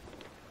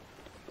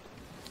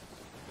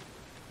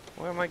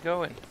 Where am I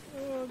going?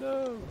 Oh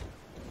no!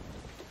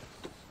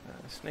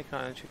 Snake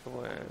Island,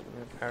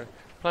 Chicken.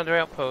 Plunder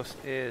Outpost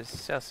is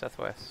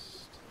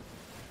south-southwest.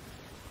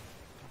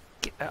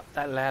 Get up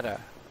that ladder.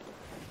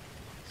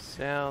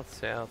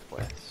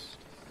 South-southwest.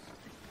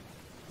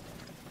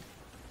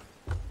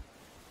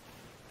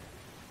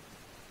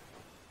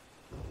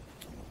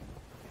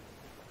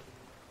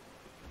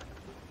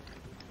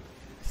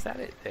 Is that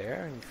it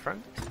there in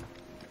front?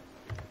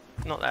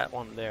 Not that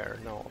one there,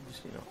 no,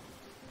 obviously not.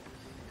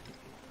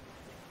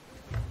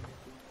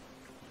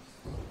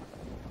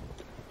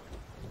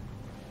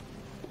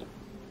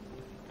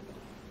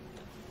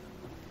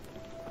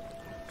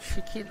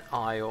 Chicken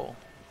Isle.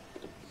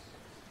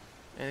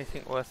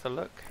 Anything worth a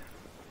look?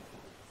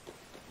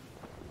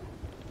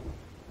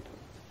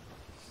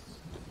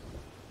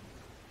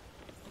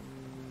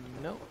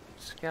 No,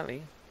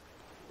 Skelly.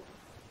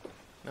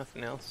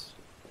 Nothing else.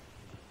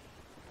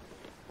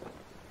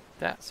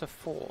 That's a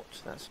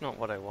fort. That's not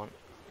what I want.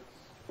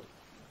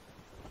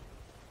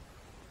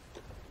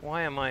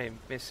 Why am I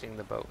missing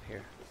the boat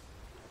here?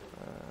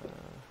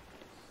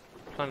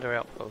 Plunder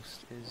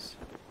Outpost is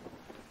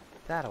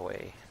that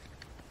away.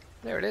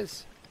 There it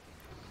is.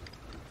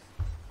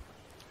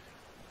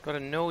 Got to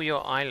know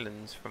your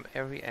islands from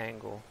every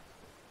angle.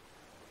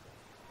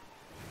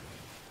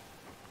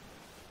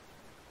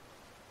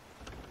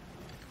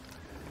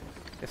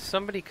 If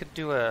somebody could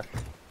do a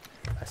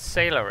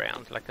sail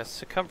around, like a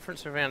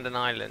circumference around an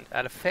island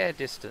at a fair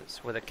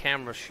distance with a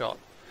camera shot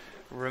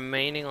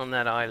remaining on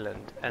that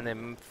island, and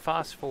then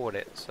fast forward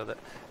it so that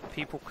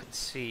people could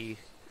see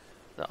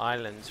the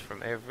islands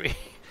from every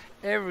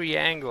every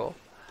angle,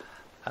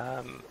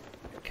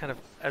 kind of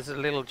as a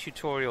little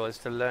tutorial as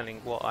to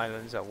learning what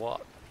islands are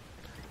what.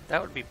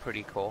 That would be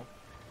pretty cool.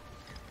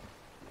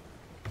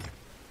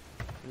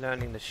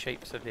 Learning the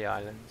shapes of the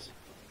islands.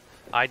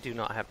 I do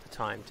not have the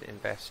time to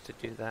invest to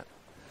do that.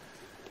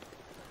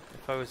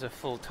 If I was a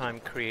full-time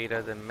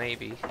creator, then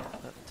maybe.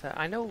 But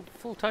I know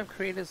full-time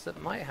creators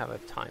that might have a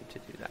time to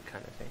do that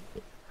kind of thing.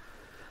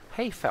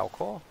 Hey,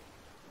 Falcor,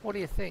 what do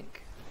you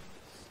think?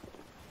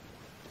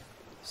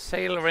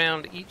 Sail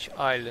around each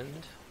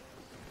island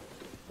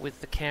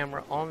with the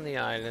camera on the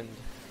island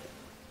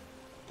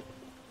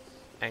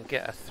and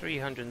get a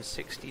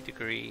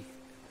 360-degree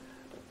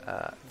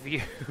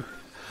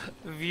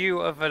view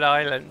of an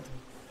island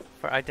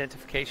for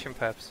identification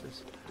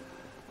purposes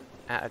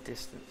at a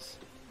distance.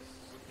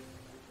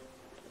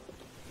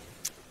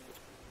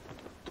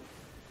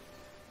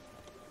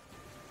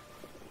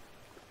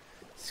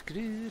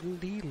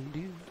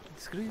 Scroodle-deedle-doo,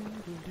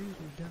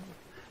 scroodle-doodle-dum,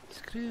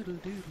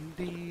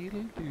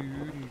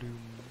 scroodle-doodle-deedle-doodle-dum.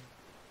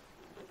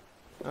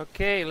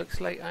 Okay,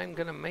 looks like I'm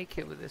gonna make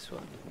it with this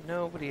one.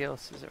 Nobody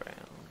else is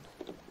around.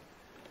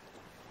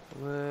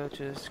 We're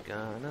just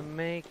gonna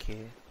make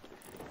it.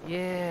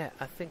 Yeah,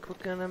 I think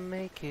we're gonna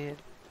make it.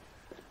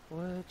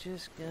 We're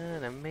just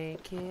gonna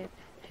make it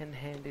and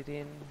hand it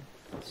in.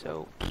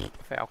 So,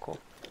 Falcor.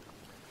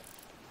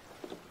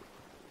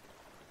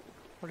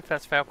 What if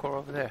that's Falcor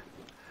over there?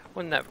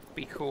 Wouldn't that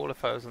be cool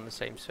if I was on the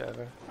same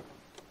server?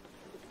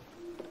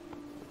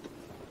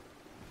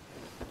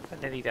 And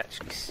then he'd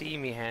actually see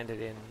me hand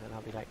it in, and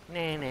I'll be like,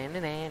 na na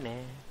na na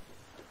na,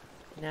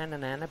 na na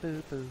na na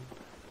boo boo.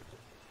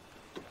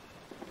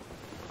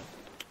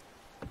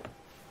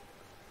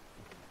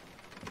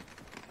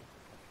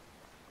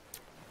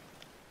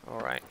 All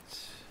right,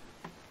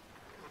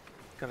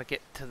 gotta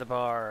get to the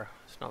bar.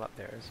 It's not up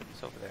there, is it?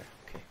 It's over there.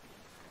 Okay.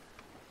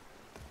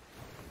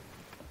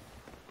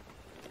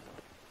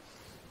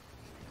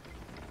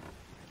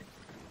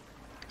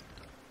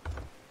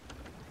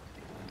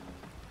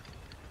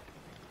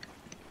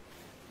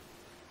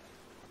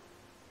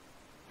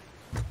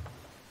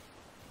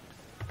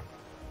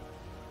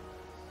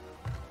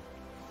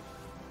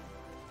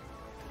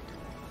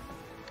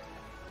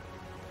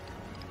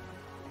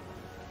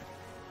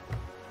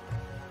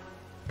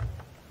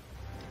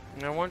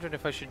 And I wondered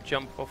if I should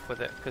jump off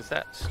with it, because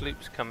that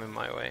sloop's coming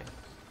my way.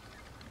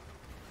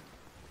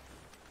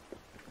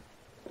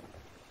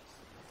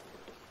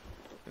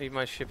 Leave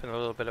my ship in a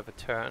little bit of a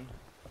turn.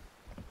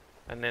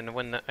 And then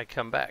when I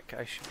come back,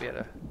 I should be able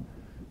to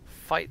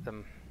fight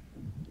them.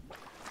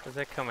 Because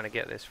they're coming to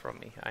get this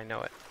from me, I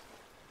know it.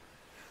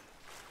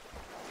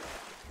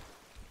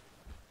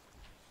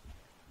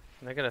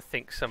 And they're going to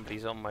think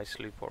somebody's on my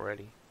sloop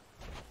already.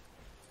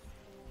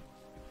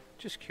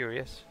 Just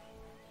curious.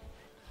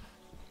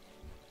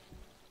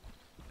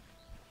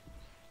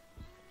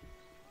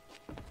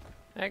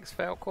 Thanks,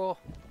 Falcor.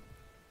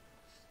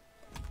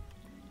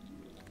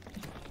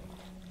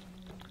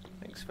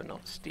 Thanks for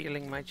not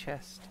stealing my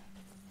chest.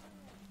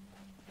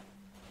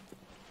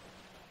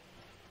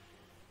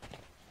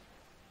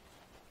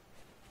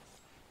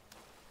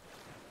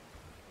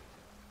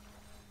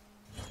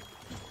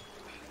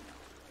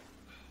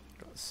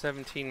 Got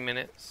 17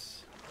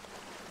 minutes.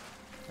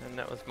 And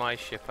that was my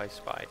ship I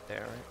spied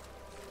there, right?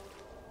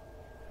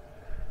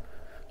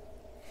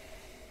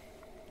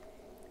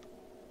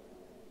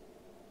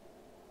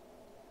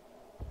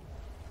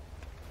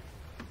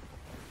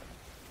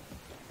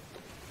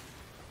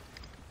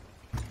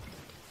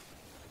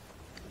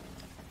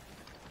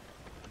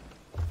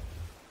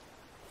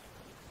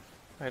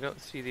 I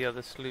don't see the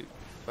other sloop,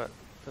 but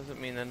doesn't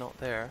mean they're not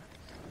there.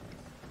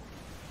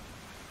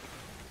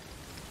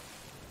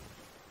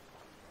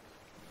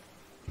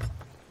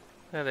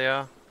 There they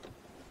are.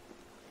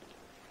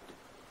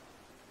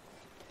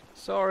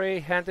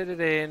 Sorry, handed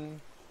it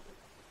in.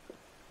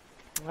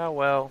 Oh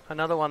well,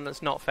 another one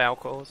that's not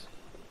Falcor's.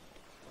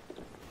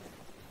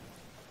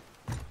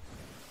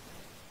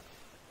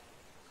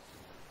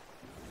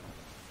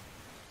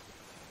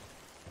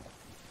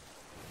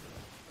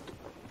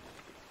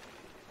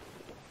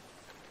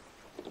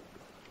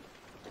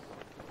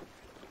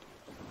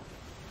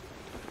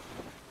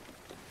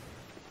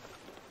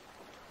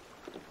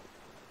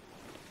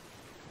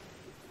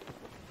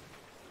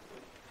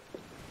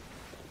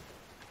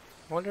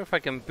 I wonder if I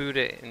can boot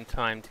it in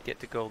time to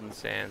get to Golden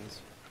Sands.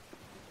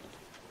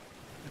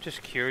 I'm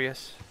just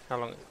curious how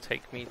long it will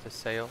take me to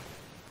sail.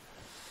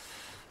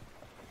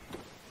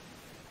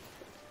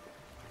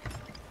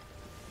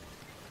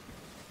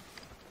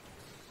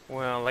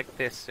 Well, like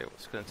this,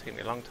 it's going to take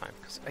me a long time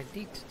because I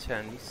need to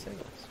turn these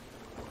sails.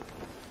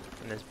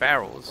 And there's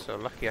barrels, so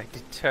lucky I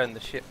did turn the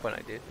ship when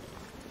I did.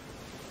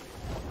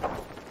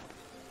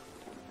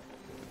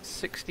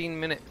 16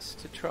 minutes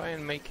to try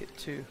and make it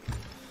to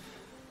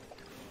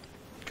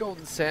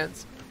Golden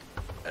Sands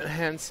and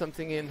hand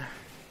something in.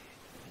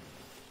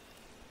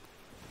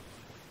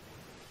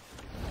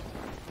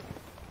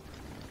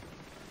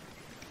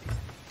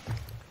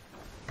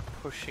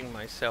 Pushing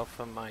myself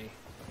on my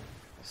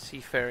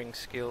seafaring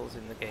skills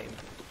in the game.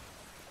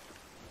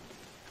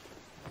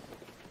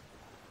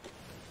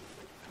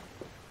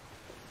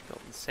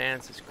 Golden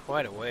Sands is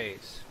quite a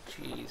ways.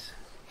 Jeez.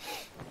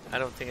 I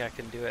don't think I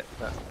can do it,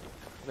 but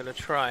I'm gonna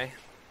try.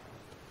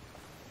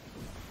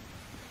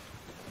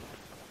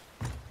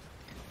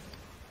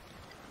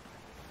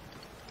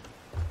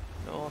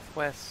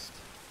 Northwest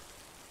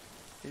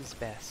is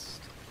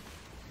best.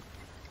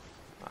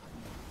 Well,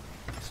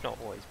 it's not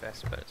always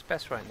best, but it's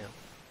best right now.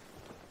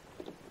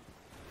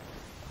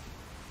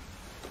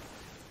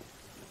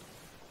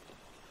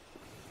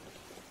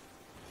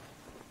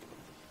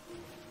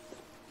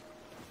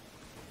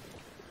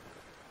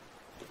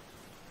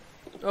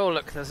 Oh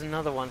look, there's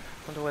another one.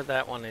 Wonder where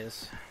that one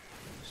is.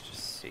 Let's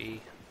just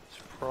see.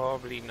 It's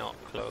probably not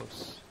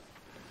close.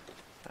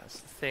 That's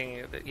the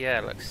thing that,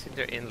 yeah, look,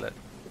 Cinder Inlet.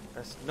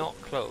 That's not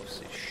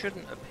close. It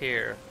shouldn't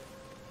appear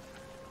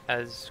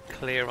as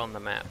clear on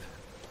the map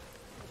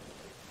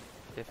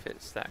if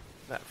it's that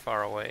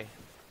far away.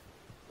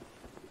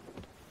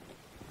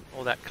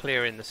 Or that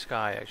clear in the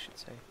sky, I should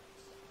say.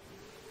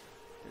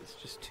 It's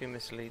just too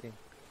misleading.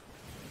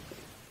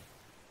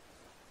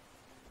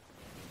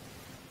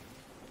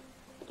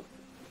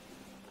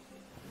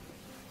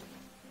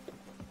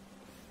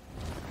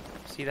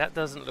 See, that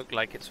doesn't look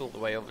like it's all the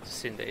way over to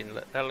Cinder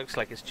Inlet. That looks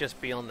like it's just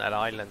beyond that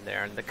island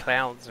there, and the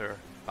clouds are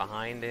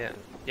behind it.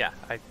 And yeah,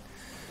 I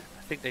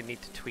think they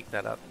need to tweak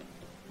that up.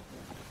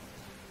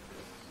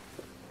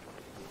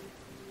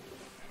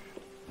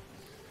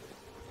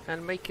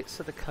 And make it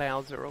so the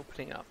clouds are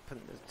opening up and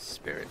the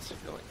spirits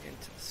are going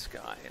into the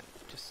sky, and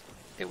just,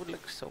 it would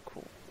look so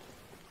cool.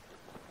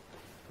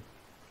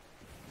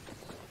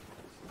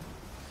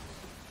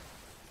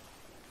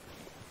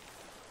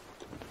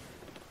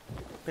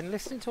 Been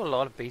listening to a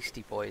lot of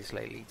Beastie Boys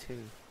lately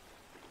too.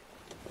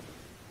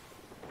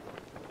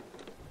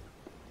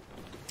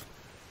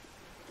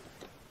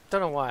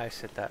 Don't know why I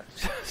said that.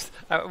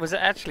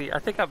 I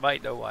think I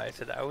might know why I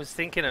said that. I was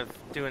thinking of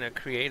doing a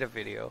creative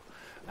video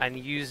and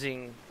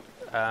using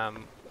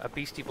a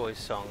Beastie Boys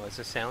song as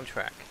a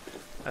soundtrack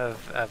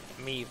of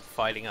me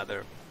fighting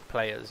other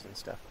players and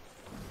stuff.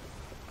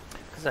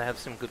 Because I have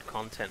some good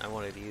content I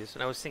wanted to use,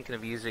 and I was thinking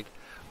of using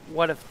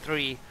one of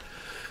 3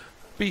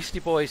 Beastie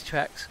Boys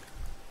tracks.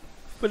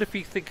 But if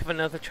you think of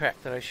another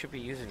track that I should be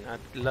using,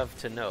 I'd love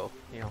to know.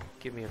 You know,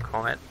 give me a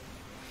comment.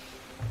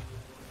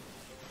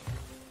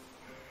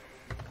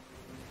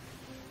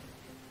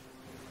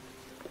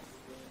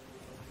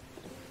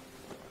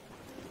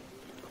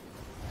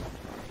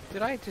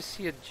 Did I just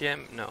see a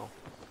gem? No.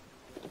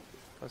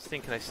 I was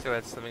thinking I still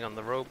had something on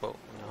the rowboat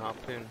and the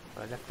harpoon,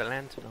 but I left the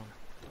lantern on.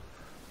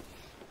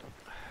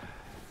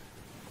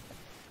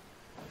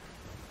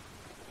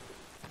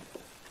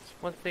 It's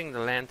one thing, the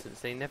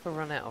lanterns, they never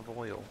run out of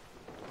oil.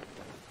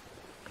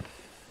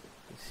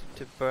 They seem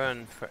to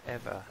burn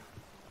forever.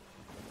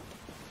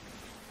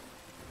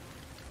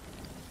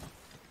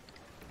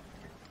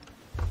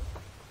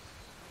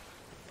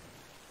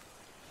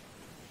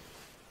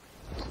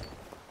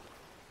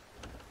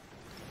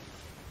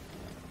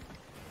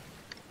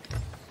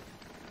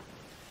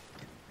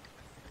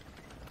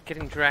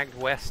 Getting dragged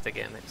west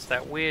again. It's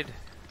that weird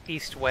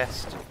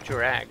east-west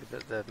drag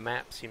that the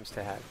map seems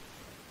to have.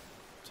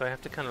 So I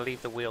have to kind of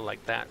leave the wheel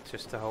like that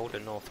just to hold a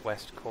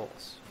northwest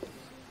course.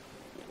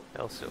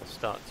 Else it'll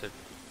start to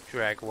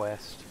drag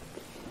west.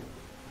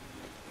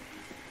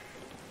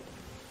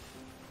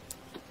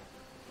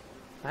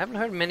 I haven't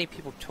heard many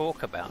people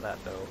talk about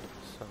that though,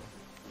 so,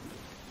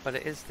 but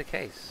it is the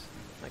case.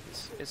 Like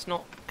it's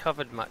not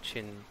covered much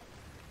in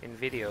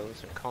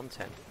videos and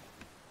content.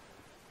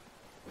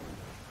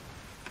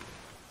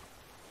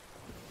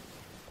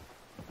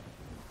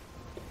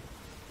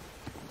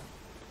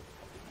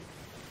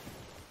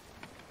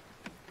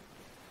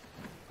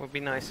 Would be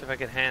nice if I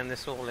could hand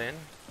this all in.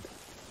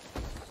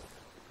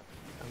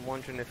 I'm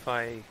wondering if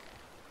I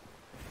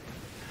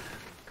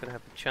could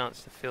have a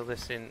chance to fill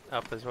this in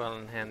up as well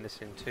and hand this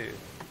in too.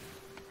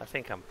 I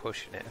think I'm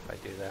pushing it if I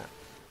do that.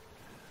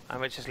 I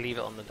might just leave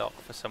it on the dock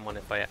for someone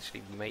if I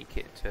actually make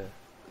it to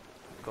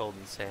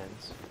Golden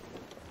Sands.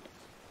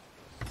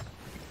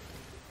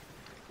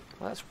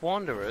 Well, that's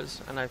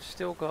Wanderers, and I've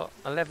still got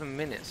 11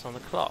 minutes on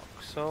the clock,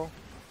 so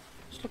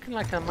it's looking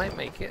like I might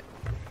make it.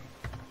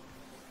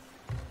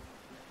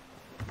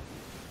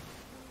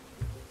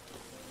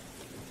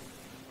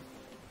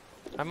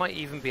 I might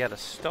even be able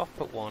to stop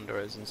at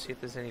Wanderers and see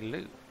if there's any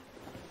loot.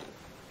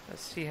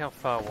 Let's see how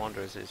far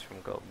Wanderers is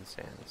from Golden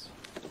Sands.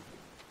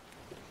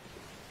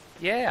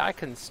 Yeah, I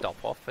can stop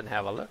off and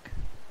have a look.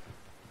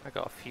 I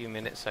got a few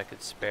minutes I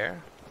could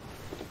spare.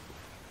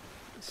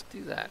 Let's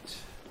do that.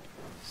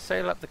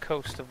 Sail up the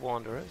coast of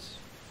Wanderers.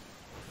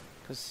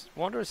 Because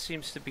Wanderers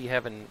seems to be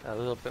having a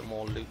little bit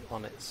more loot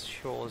on its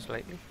shores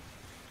lately.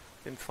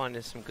 Been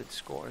finding some good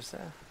scores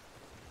there.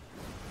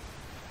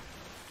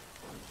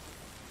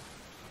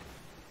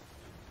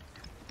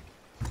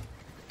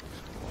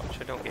 Watch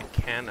I don't get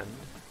cannoned.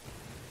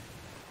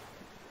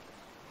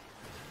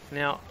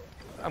 Now,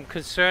 I'm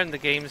concerned the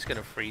game's going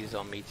to freeze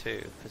on me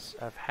too, because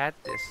I've had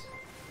this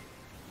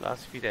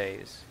last few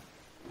days,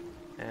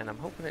 and I'm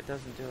hoping it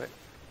doesn't do it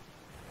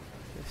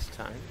this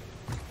time.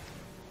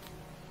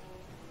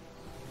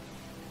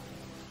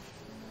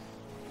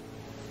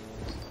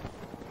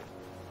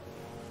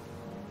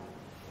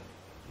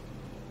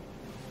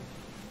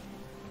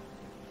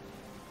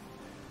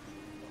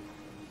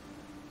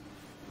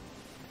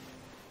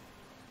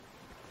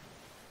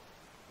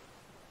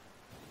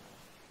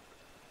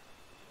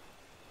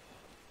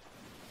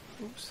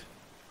 Oops.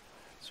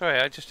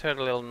 Sorry, I just heard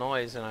a little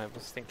noise and I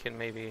was thinking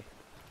maybe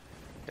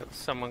it was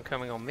someone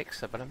coming on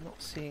Mixer, but I'm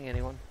not seeing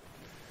anyone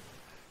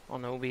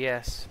on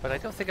OBS. But I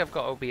don't think I've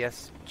got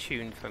OBS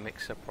tuned for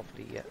Mixer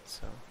properly yet,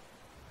 so...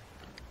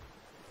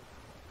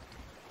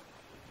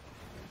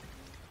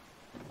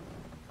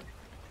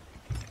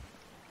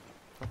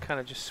 I kind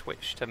of just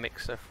switched to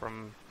Mixer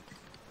from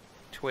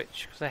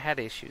Twitch, because I had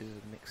issues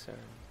with Mixer.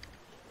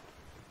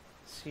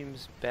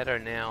 Seems better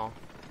now.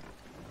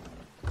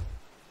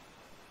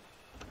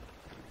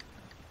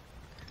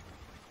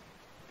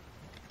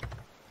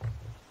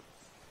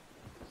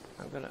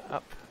 I'm gonna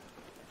up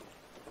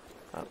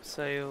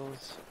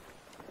sails.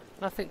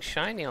 Nothing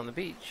shiny on the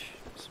beach.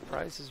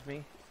 Surprises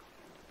me.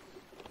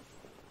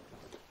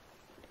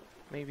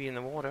 Maybe in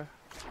the water.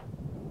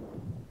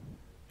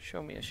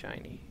 Show me a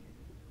shiny.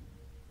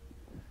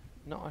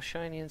 Not a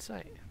shiny in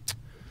sight.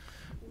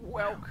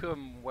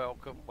 Welcome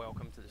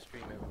to the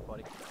stream,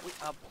 everybody. We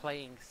are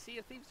playing Sea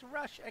of Thieves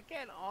Rush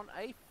again on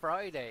a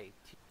Friday.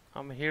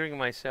 I'm hearing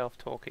myself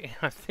talking.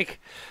 I think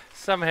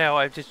somehow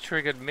I've just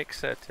triggered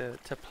Mixer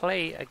to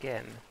play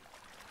again.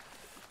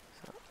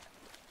 So,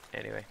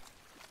 anyway.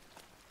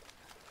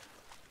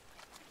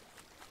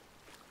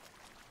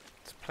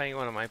 It's playing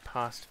one of my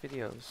past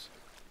videos.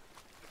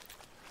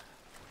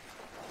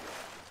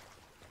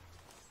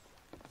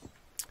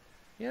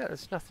 Yeah,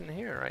 there's nothing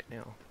here right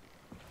now.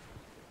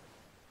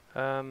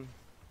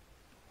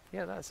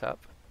 Yeah, that's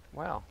up.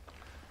 Wow.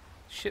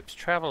 Ships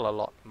travel a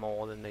lot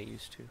more than they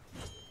used to.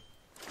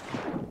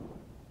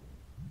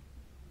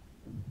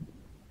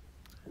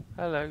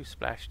 Hello,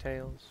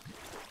 Splashtails.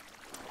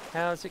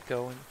 How's it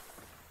going?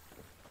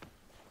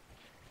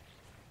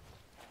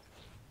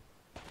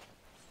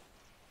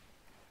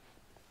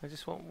 I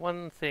just want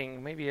one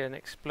thing, maybe an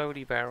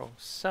explodey barrel,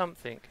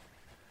 something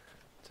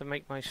to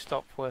make my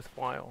stop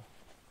worthwhile.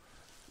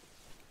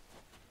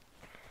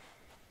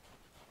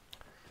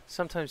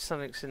 Sometimes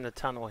something's in the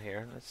tunnel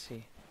here. Let's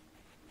see.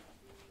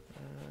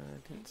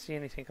 Didn't see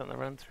anything on the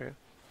run through.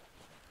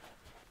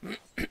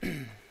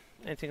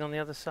 Anything on the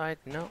other side?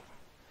 No.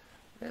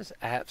 There's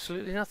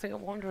absolutely nothing at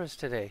Wanderers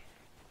today.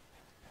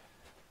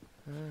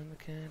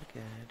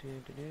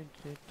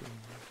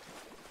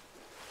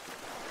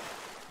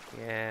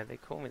 Yeah, they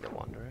call me the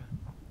Wanderer.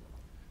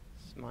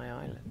 It's my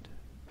island.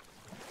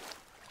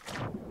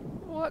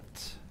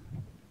 What?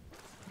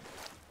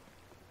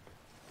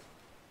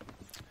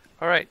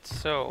 Alright,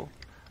 so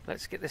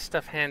let's get this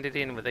stuff handed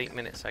in with 8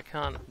 minutes. I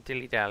can't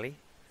dilly-dally.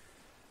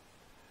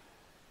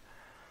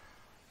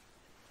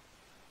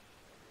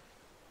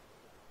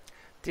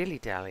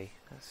 Dilly-dally.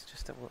 That's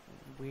just a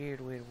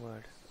weird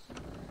word.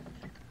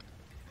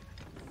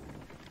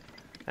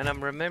 And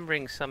I'm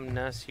remembering some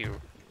nursery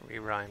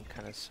rhyme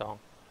kind of song.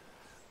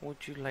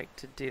 Would you like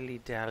to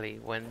dilly-dally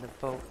when the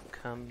boat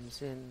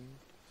comes in?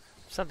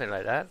 Something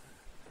like that.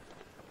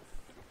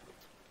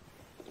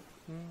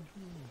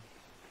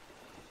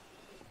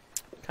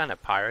 Kind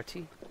of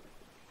piratey.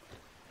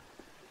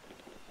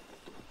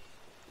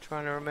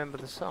 Trying to remember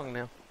the song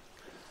now.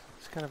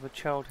 It's kind of a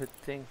childhood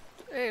thing.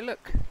 Hey,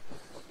 look!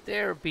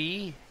 There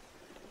be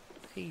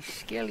a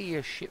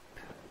skellier ship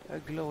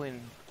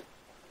a-glowing.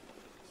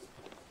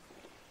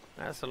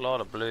 That's a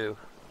lot of blue.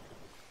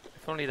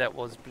 If only that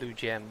was blue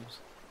gems.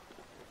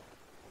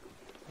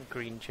 And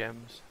green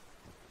gems.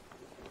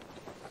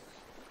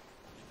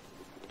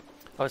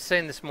 I was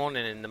saying this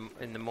morning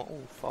in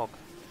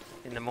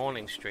the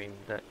morning stream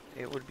that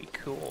it would be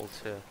cool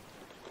to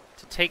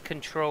take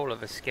control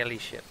of a skelly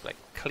ship, like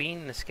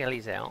clean the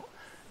skellies out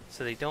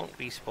so they don't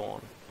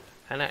respawn,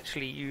 and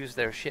actually use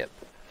their ship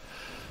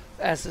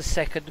as a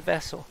second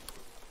vessel.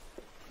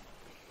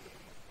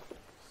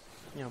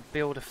 You know,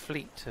 build a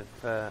fleet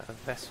of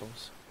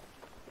vessels.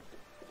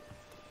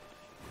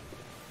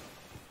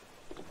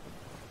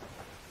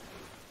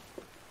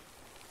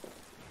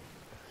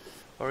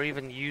 Or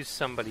even use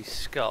somebody's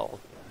skull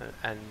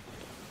and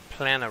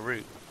plan a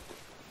route.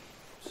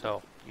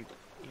 So you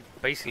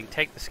basically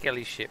take the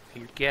skelly ship,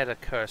 you get a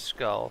cursed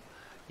skull,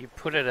 you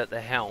put it at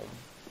the helm,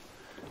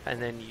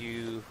 and then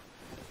you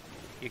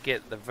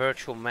get the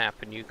virtual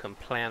map and you can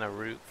plan a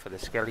route for the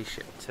skelly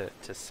ship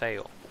to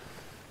sail.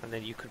 And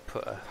then you could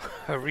put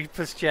a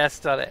Reaper's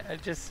chest on it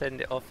and just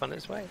send it off on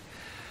its way.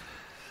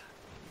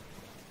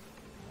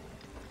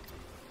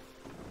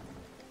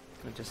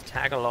 and just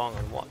tag along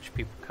and watch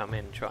people come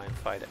in and try and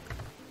fight it.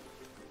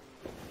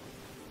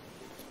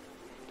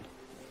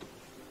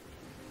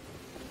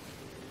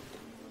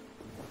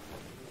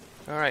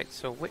 Alright,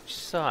 so which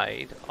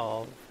side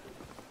of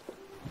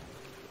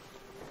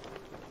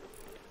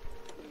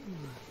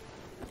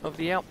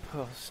the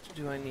outpost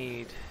do I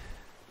need?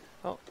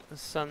 Oh, the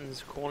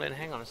sun's calling.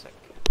 Hang on a sec.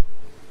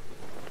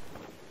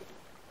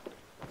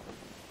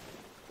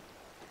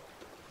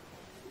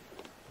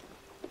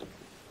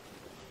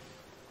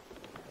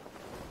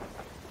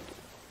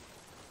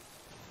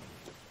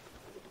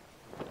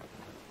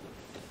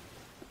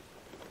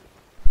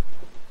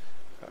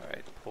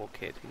 Alright, poor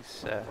kid.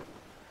 He's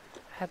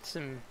had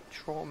some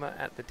trauma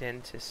at the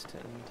dentist,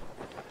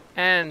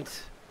 and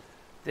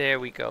there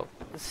we go.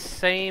 The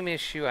same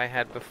issue I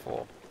had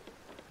before.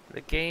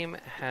 The game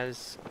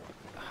has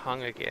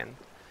hung again.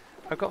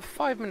 I've got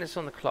 5 minutes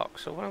on the clock,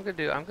 so what I'm going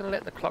to do, I'm going to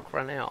let the clock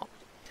run out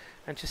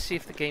and just see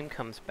if the game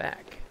comes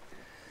back.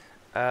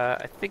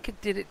 I think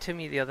it did it to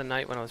me the other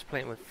night when I was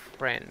playing with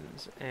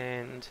friends,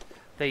 and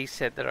they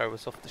said that I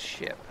was off the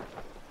ship.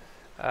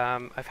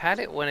 I've had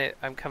it when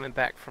I'm coming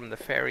back from the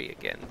ferry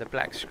again. The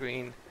black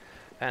screen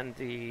and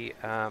the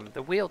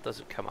wheel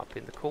doesn't come up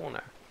in the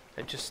corner.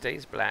 It just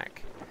stays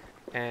black,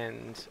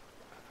 and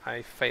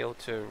I fail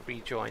to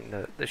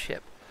rejoin the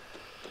ship.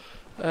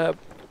 But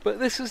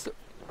this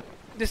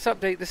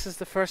update, this is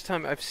the first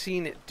time I've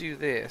seen it do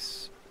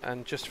this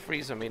and just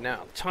freeze on me.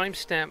 Now,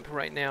 timestamp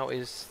right now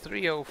is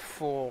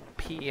 3:04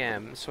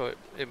 p.m. so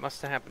it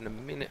must have happened a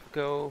minute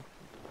ago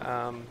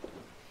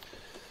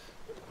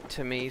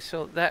to me.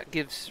 So that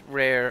gives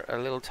Rare a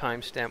little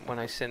timestamp when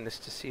I send this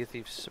to Sea of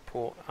Thieves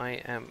support.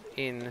 I am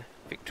in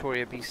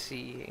Victoria,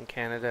 BC, in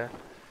Canada,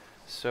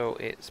 so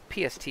it's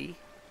PST,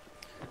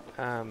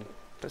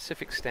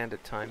 Pacific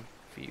Standard Time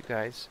for you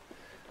guys.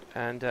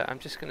 And I'm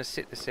just going to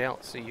sit this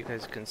out so you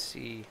guys can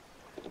see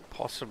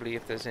possibly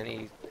if there's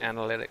any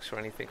analytics or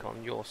anything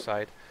on your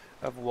side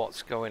of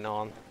what's going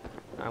on.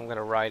 I'm going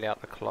to ride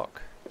out the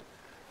clock.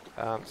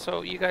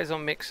 So you guys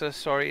on Mixer,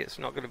 sorry it's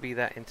not going to be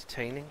that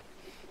entertaining,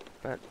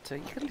 but you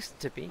can listen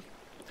to me,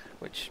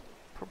 which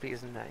probably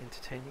isn't that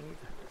entertaining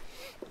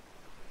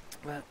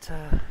either. But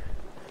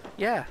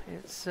yeah,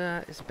 it's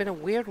been a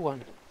weird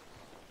one.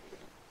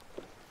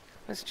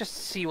 Let's just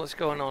see what's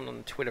going on the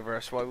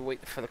Twitterverse while we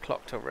wait for the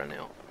clock to run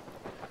out.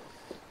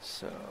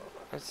 So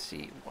let's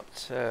see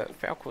what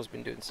Falcor's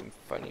been doing some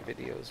funny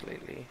videos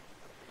lately.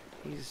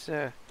 He's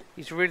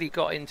really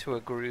got into a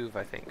groove,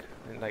 I think.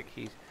 And like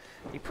he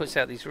puts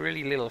out these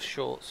really little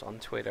shorts on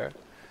Twitter,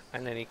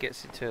 and then he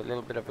gets into a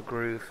little bit of a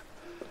groove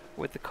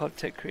with the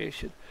content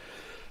creation.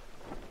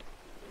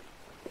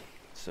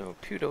 So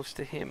kudos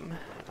to him.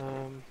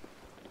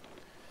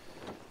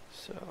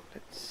 So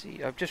let's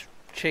see. I've just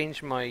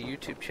changed my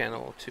YouTube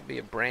channel to be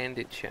a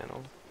branded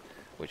channel,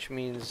 which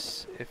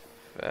means if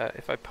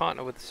I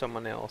partner with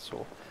someone else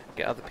or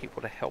get other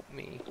people to help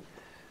me,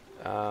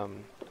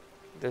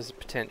 there's a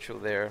potential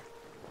there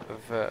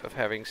of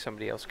having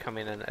somebody else come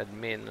in and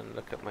admin and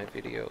look at my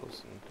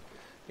videos and,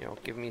 you know,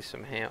 give me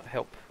some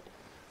help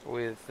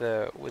with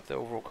the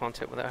overall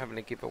content without having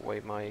to give away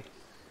my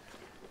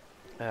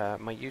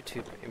my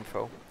YouTube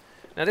info.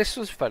 Now this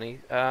was funny.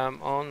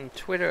 On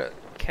Twitter,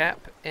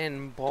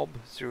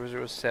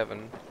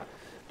 CapNBob007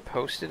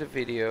 posted a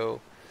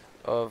video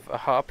of a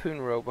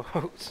harpoon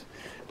rowboat,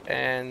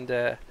 and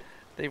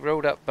they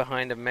rowed up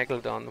behind a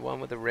megalodon, the one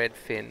with the red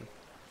fin,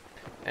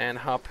 and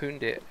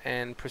harpooned it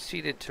and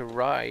proceeded to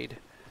ride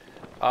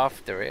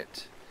after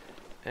it,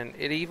 and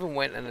it even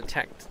went and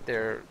attacked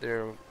their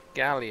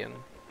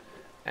galleon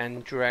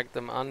and dragged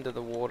them under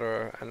the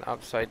water and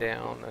upside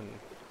down. And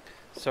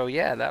so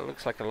yeah, that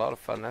looks like a lot of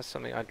fun. That's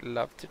something I'd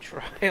love to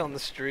try on the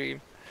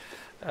stream.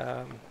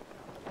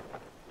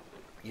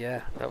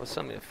 Yeah, that was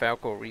something that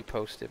Falco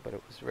reposted, but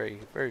it was very,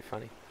 very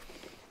funny.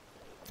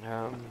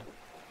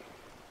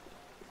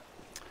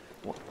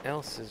 What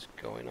else is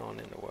going on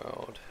in the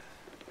world?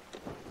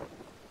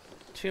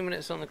 2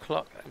 minutes on the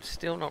clock. I'm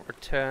still not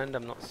returned.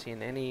 I'm not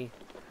seeing any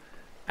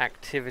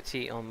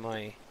activity on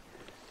my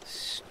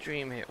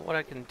stream here. What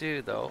I can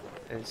do though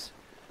is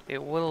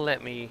it will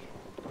let me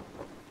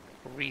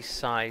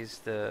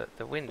resize the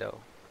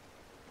window.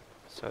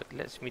 So it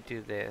lets me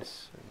do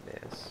this and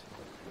this.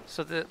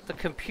 So the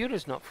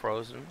computer's not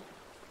frozen.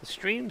 The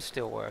stream's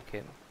still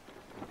working.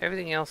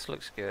 Everything else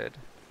looks good.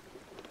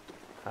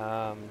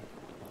 If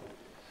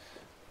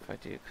I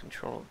do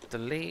Control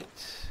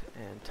Delete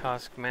and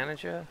Task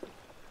Manager,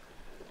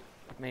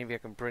 maybe I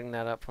can bring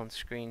that up on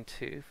screen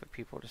too for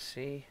people to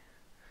see.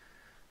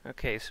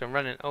 Okay, so I'm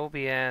running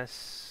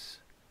OBS.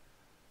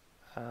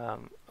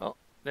 Oh,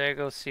 there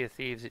goes Sea of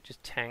Thieves. It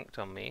just tanked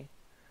on me.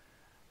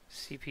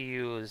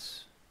 CPU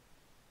is...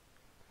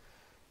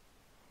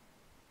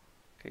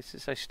 Okay,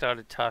 since I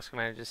started Task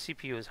Manager,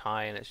 CPU is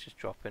high and it's just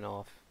dropping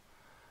off.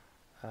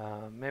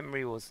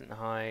 Memory wasn't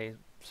high,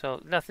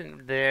 so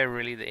nothing there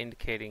really that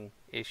indicating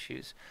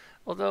issues.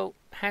 Although,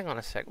 hang on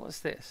a sec, what's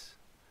this?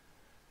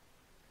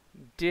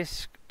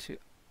 Disk to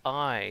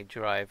I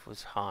drive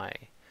was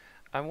high.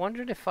 I'm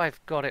wondering if I've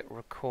got it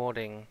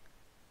recording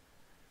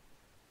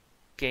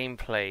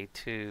gameplay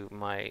to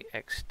my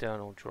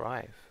external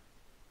drive.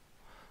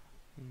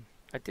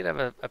 I did have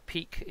a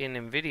peek in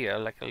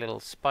NVIDIA, like a little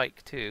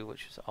spike too,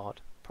 which is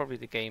odd. Probably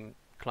the game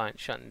client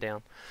shutting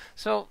down.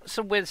 So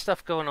some weird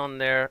stuff going on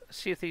there.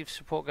 Sea of Thieves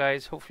support,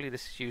 guys. Hopefully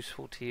this is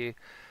useful to you.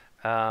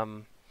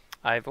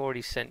 I've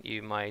already sent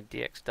you my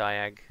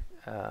DXDiag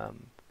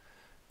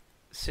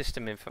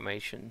system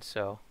information,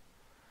 so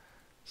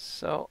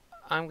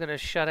I'm gonna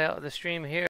shut out the stream here.